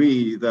to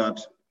agree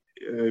that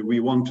we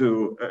want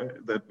to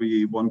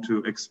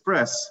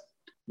express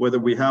whether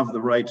we have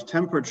the right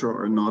temperature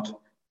or not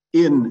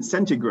in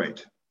centigrade.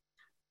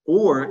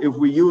 Or if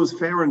we use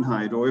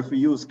Fahrenheit, or if we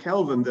use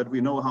Kelvin, that we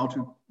know how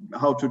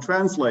to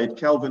translate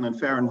Kelvin and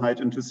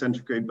Fahrenheit into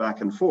centigrade back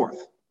and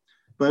forth.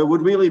 But it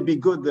would really be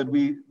good that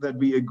we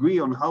agree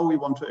on how we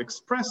want to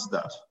express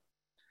that.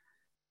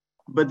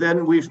 But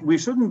then we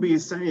shouldn't be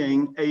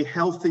saying a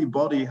healthy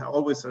body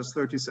always has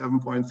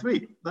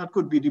 37.3. That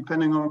could be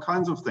depending on all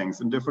kinds of things,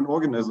 and different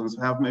organisms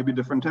have maybe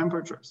different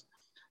temperatures.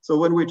 So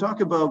when we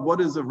talk about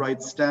what is the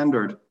right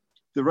standard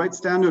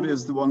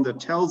is the one that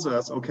tells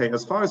us, okay,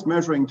 as far as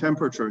measuring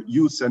temperature,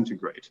 use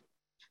centigrade.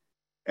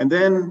 And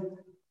then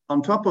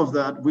on top of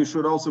that, we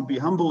should also be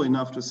humble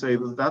enough to say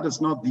that that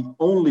is not the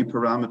only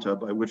parameter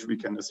by which we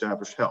can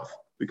establish health,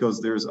 because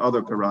there's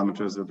other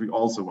parameters that we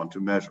also want to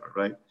measure,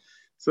 right?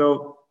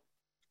 So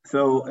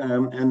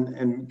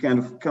and kind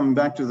of coming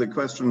back to the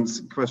question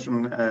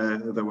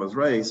that was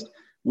raised,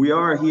 we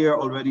are here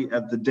already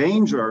at the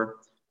danger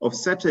of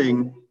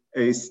setting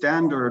a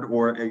standard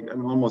or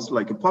an almost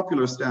like a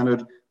popular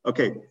standard.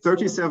 Okay,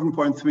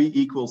 37.3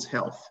 equals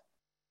health.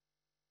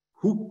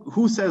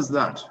 Who says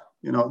that?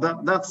 You know,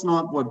 that's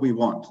not what we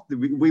want.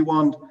 We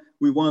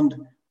want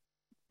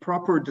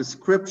proper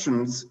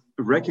descriptions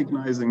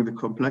recognizing the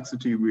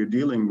complexity we're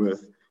dealing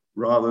with,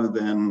 rather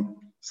than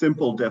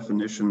simple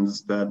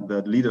definitions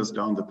that lead us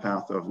down the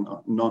path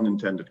of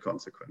non-intended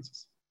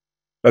consequences.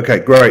 Okay,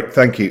 great,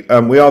 thank you.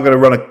 We are going to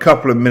run a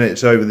couple of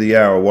minutes over the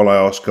hour while I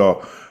ask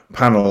our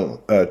panel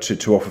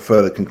to offer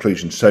further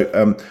conclusions. So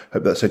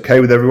hope that's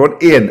okay with everyone.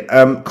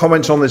 Ian,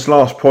 comments on this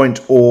last point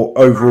or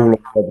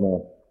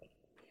overall?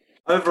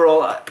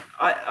 Overall,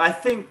 I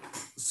think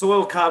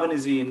soil carbon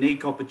is a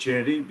unique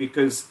opportunity,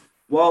 because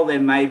while there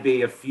may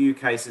be a few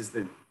cases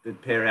that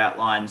Per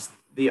outlines,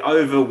 the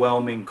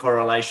overwhelming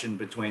correlation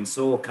between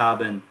soil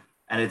carbon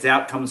and its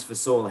outcomes for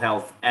soil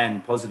health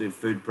and positive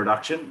food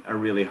production are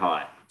really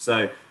high.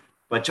 So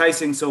by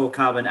chasing soil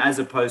carbon as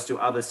opposed to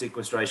other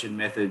sequestration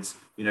methods,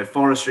 you know,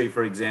 forestry,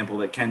 for example,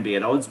 that can be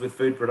at odds with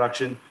food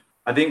production,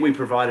 I think we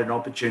provide an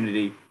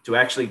opportunity to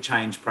actually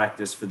change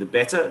practice for the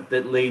better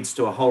that leads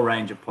to a whole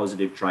range of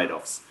positive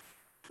trade-offs.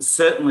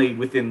 Certainly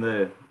within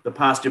the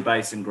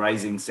pasture-based and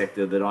grazing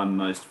sector that I'm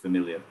most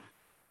familiar.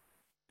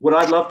 What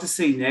I'd love to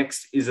see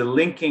next is a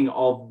linking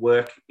of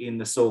work in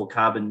the soil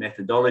carbon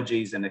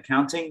methodologies and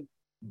accounting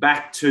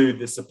back to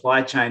the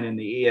supply chain and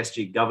the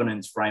ESG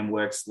governance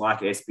frameworks like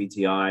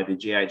SBTI, the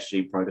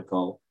GHG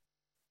protocol,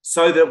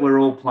 so that we're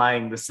all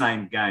playing the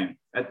same game.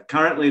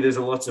 Currently, there's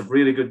lots of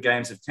really good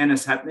games of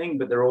tennis happening,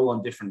 but they're all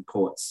on different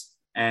courts.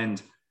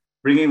 And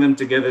bringing them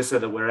together so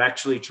that we're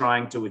actually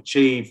trying to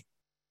achieve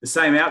the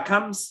same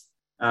outcomes.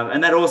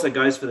 And that also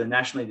goes for the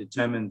nationally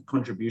determined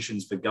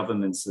contributions for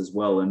governments as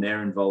well, and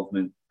their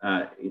involvement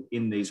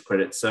in these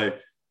credits. So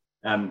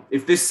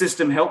if this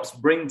system helps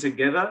bring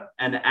together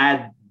and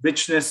add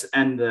richness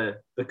and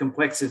the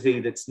complexity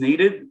that's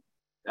needed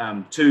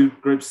to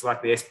groups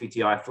like the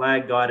SBTI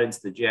flag guidance,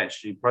 the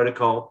GHG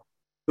protocol,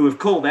 who have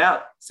called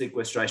out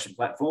sequestration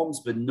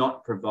platforms but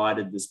not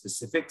provided the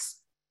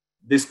specifics,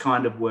 this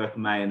kind of work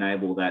may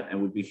enable that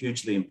and would be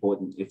hugely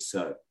important if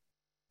so.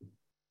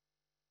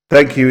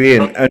 Thank you,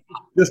 Ian. And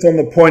just on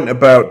the point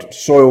about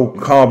soil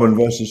carbon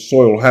versus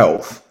soil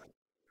health,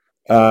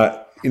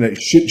 you know,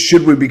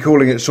 should we be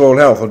calling it soil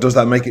health, or does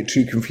that make it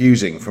too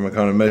confusing from a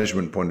kind of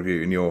measurement point of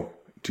view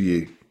to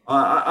you?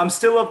 I'm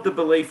still of the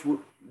belief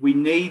we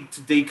need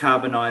to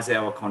decarbonise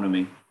our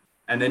economy,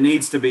 and there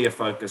needs to be a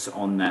focus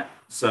on that.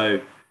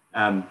 So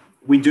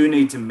we do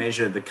need to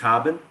measure the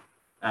carbon,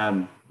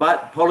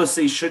 but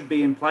policy should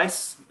be in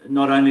place,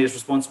 not only as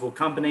responsible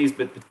companies,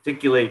 but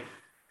particularly,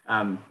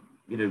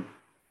 you know,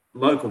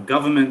 local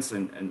governments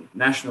and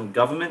national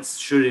governments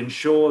should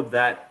ensure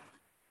that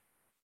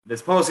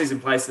there's policies in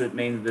place that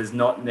mean that there's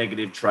not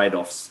negative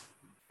trade-offs,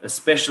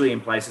 especially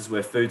in places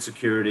where food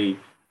security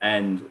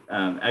and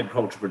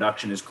agricultural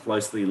production is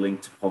closely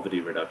linked to poverty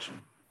reduction.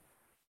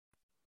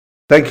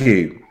 Thank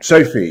you.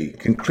 Sophie,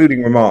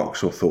 concluding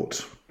remarks or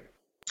thoughts?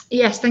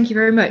 Yes, thank you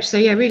very much. So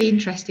yeah, really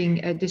interesting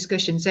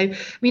discussion. So I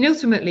mean,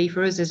 ultimately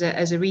for us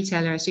as a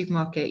retailer, a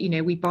supermarket, you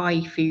know, we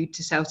buy food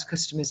to sell to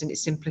customers in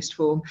its simplest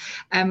form,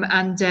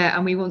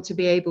 and we want to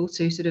be able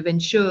to sort of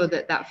ensure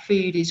that that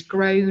food is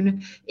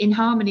grown in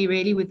harmony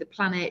really with the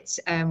planet.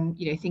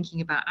 You know,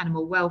 thinking about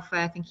animal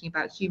welfare, thinking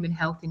about human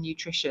health and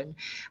nutrition,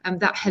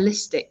 that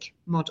holistic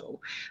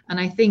model. And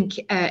I think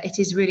it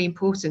is really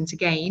important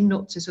again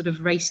not to sort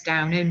of race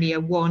down only a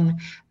one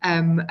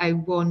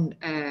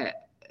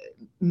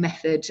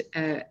method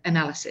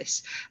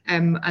analysis,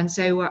 and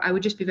so I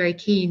would just be very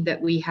keen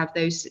that we have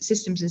those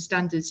systems and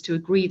standards to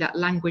agree that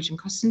language and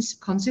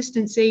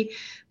consistency,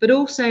 but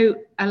also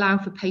allow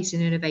for pace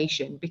and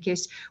innovation,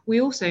 because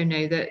we also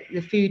know that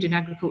the food and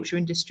agriculture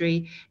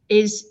industry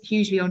is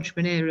hugely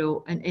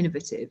entrepreneurial and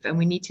innovative, and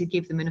we need to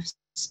give them enough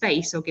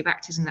space, or give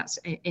actors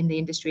in the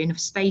industry enough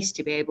space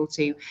to be able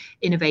to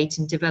innovate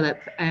and develop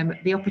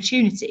the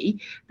opportunity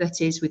that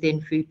is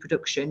within food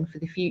production for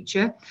the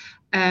future.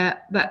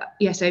 But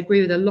yes, I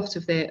agree with a lot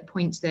of the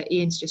points that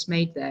Ian's just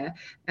made there,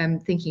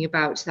 thinking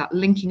about that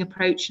linking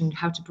approach and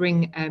how to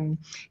bring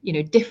you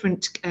know,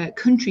 different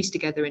countries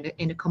together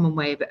in a common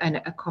way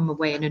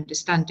and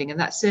understanding. And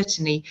that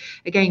certainly,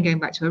 again, going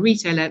back to a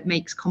retailer,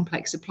 makes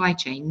complex supply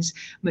chains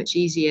much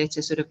easier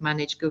to sort of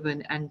manage,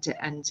 govern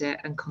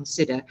and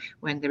consider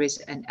when there is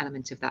an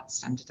element of that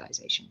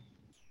standardization.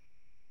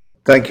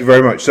 Thank you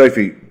very much,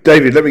 Sophie.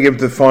 David, let me give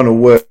the final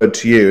word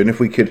to you, and if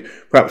we could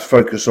perhaps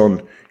focus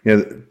on, you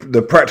know,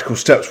 the practical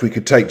steps we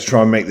could take to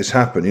try and make this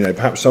happen. You know,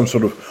 perhaps some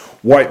sort of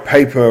white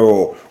paper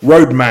or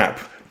roadmap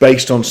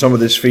based on some of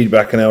this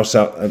feedback and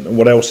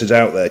what else is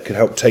out there could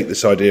help take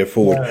this idea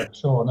forward. Yeah,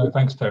 sure. No,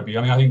 thanks, Toby.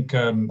 I mean, I think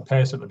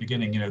Per said at the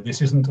beginning, you know,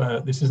 this isn't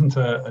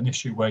an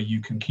issue where you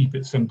can keep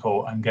it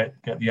simple and get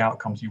the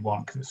outcomes you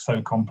want, because it's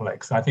so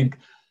complex. I think,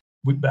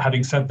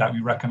 having said that, we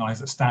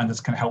recognise that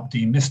standards can help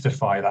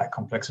demystify that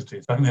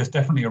complexity. So I think there's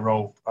definitely a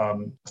role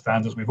for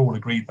standards. We've all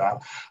agreed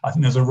that. I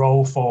think there's a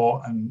role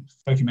for, and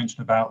Sophie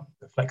mentioned about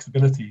the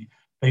flexibility,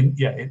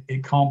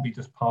 it can't be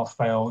just pass,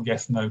 fail,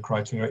 yes, no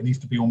criteria. It needs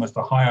to be almost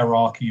a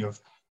hierarchy of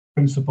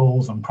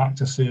principles and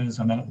practices,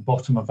 and then at the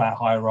bottom of that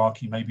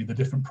hierarchy, maybe the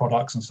different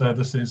products and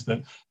services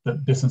that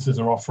businesses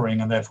are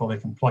offering, and therefore they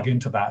can plug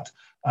into that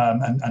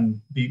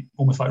and be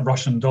almost like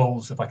Russian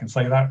dolls, if I can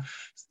say that.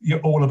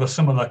 All of a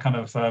similar kind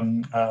of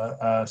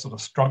sort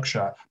of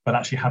structure, but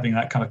actually having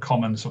that kind of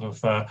common sort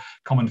of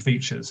common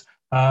features.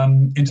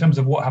 In terms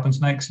of what happens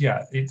next,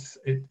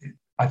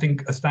 I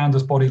think a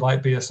standards body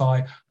like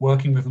BSI,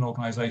 working with an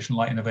organisation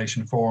like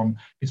Innovation Forum,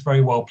 is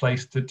very well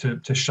placed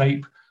to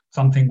shape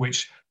something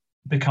which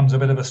becomes a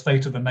bit of a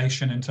state of the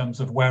nation in terms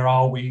of where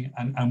are we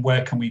and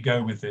where can we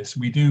go with this.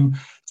 We do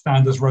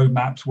standards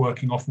roadmaps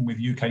working often with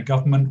UK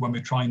government when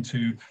we're trying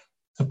to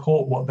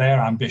support what their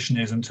ambition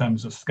is in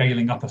terms of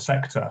scaling up a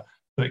sector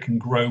so it can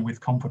grow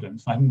with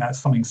confidence. I think that's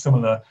something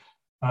similar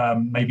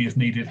maybe is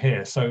needed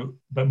here,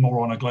 but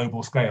more on a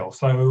global scale.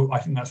 So I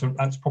think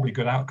that's probably a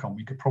good outcome.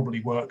 We could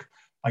probably work,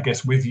 I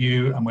guess, with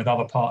you and with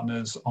other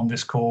partners on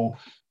this call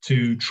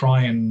to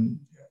try and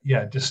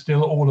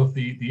distill all of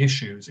the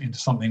issues into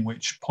something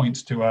which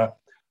points to a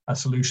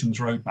solutions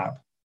roadmap.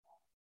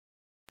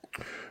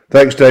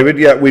 Thanks, David.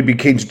 Yeah, we'd be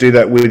keen to do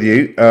that with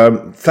you.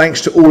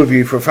 Thanks to all of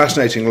you for a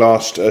fascinating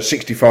last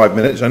 65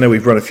 minutes. I know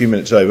we've run a few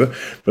minutes over,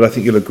 but I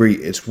think you'll agree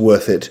it's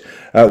worth it.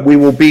 We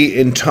will be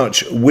in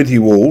touch with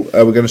you all.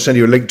 We're going to send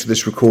you a link to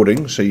this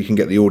recording so you can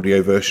get the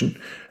audio version.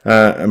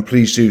 And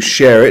please do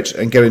share it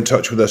and get in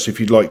touch with us if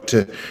you'd like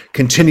to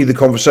continue the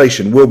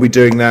conversation. We'll be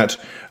doing that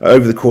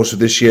over the course of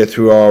this year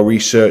through our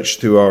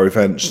research, through our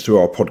events, through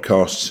our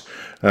podcasts,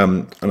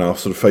 and our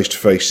sort of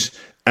face-to-face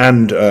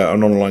and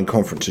on online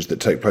conferences that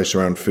take place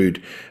around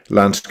food,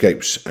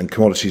 landscapes and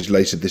commodities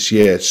later this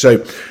year. So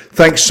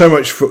thanks so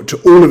much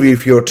to all of you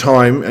for your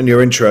time and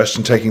your interest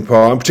in taking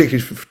part, and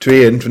particularly to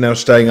Ian for now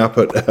staying up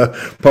at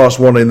past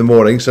 1 in the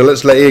morning. So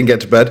let's let Ian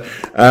get to bed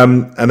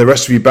and the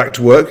rest of you back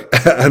to work,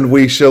 and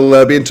we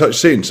shall be in touch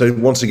soon. So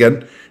once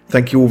again,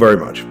 thank you all very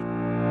much.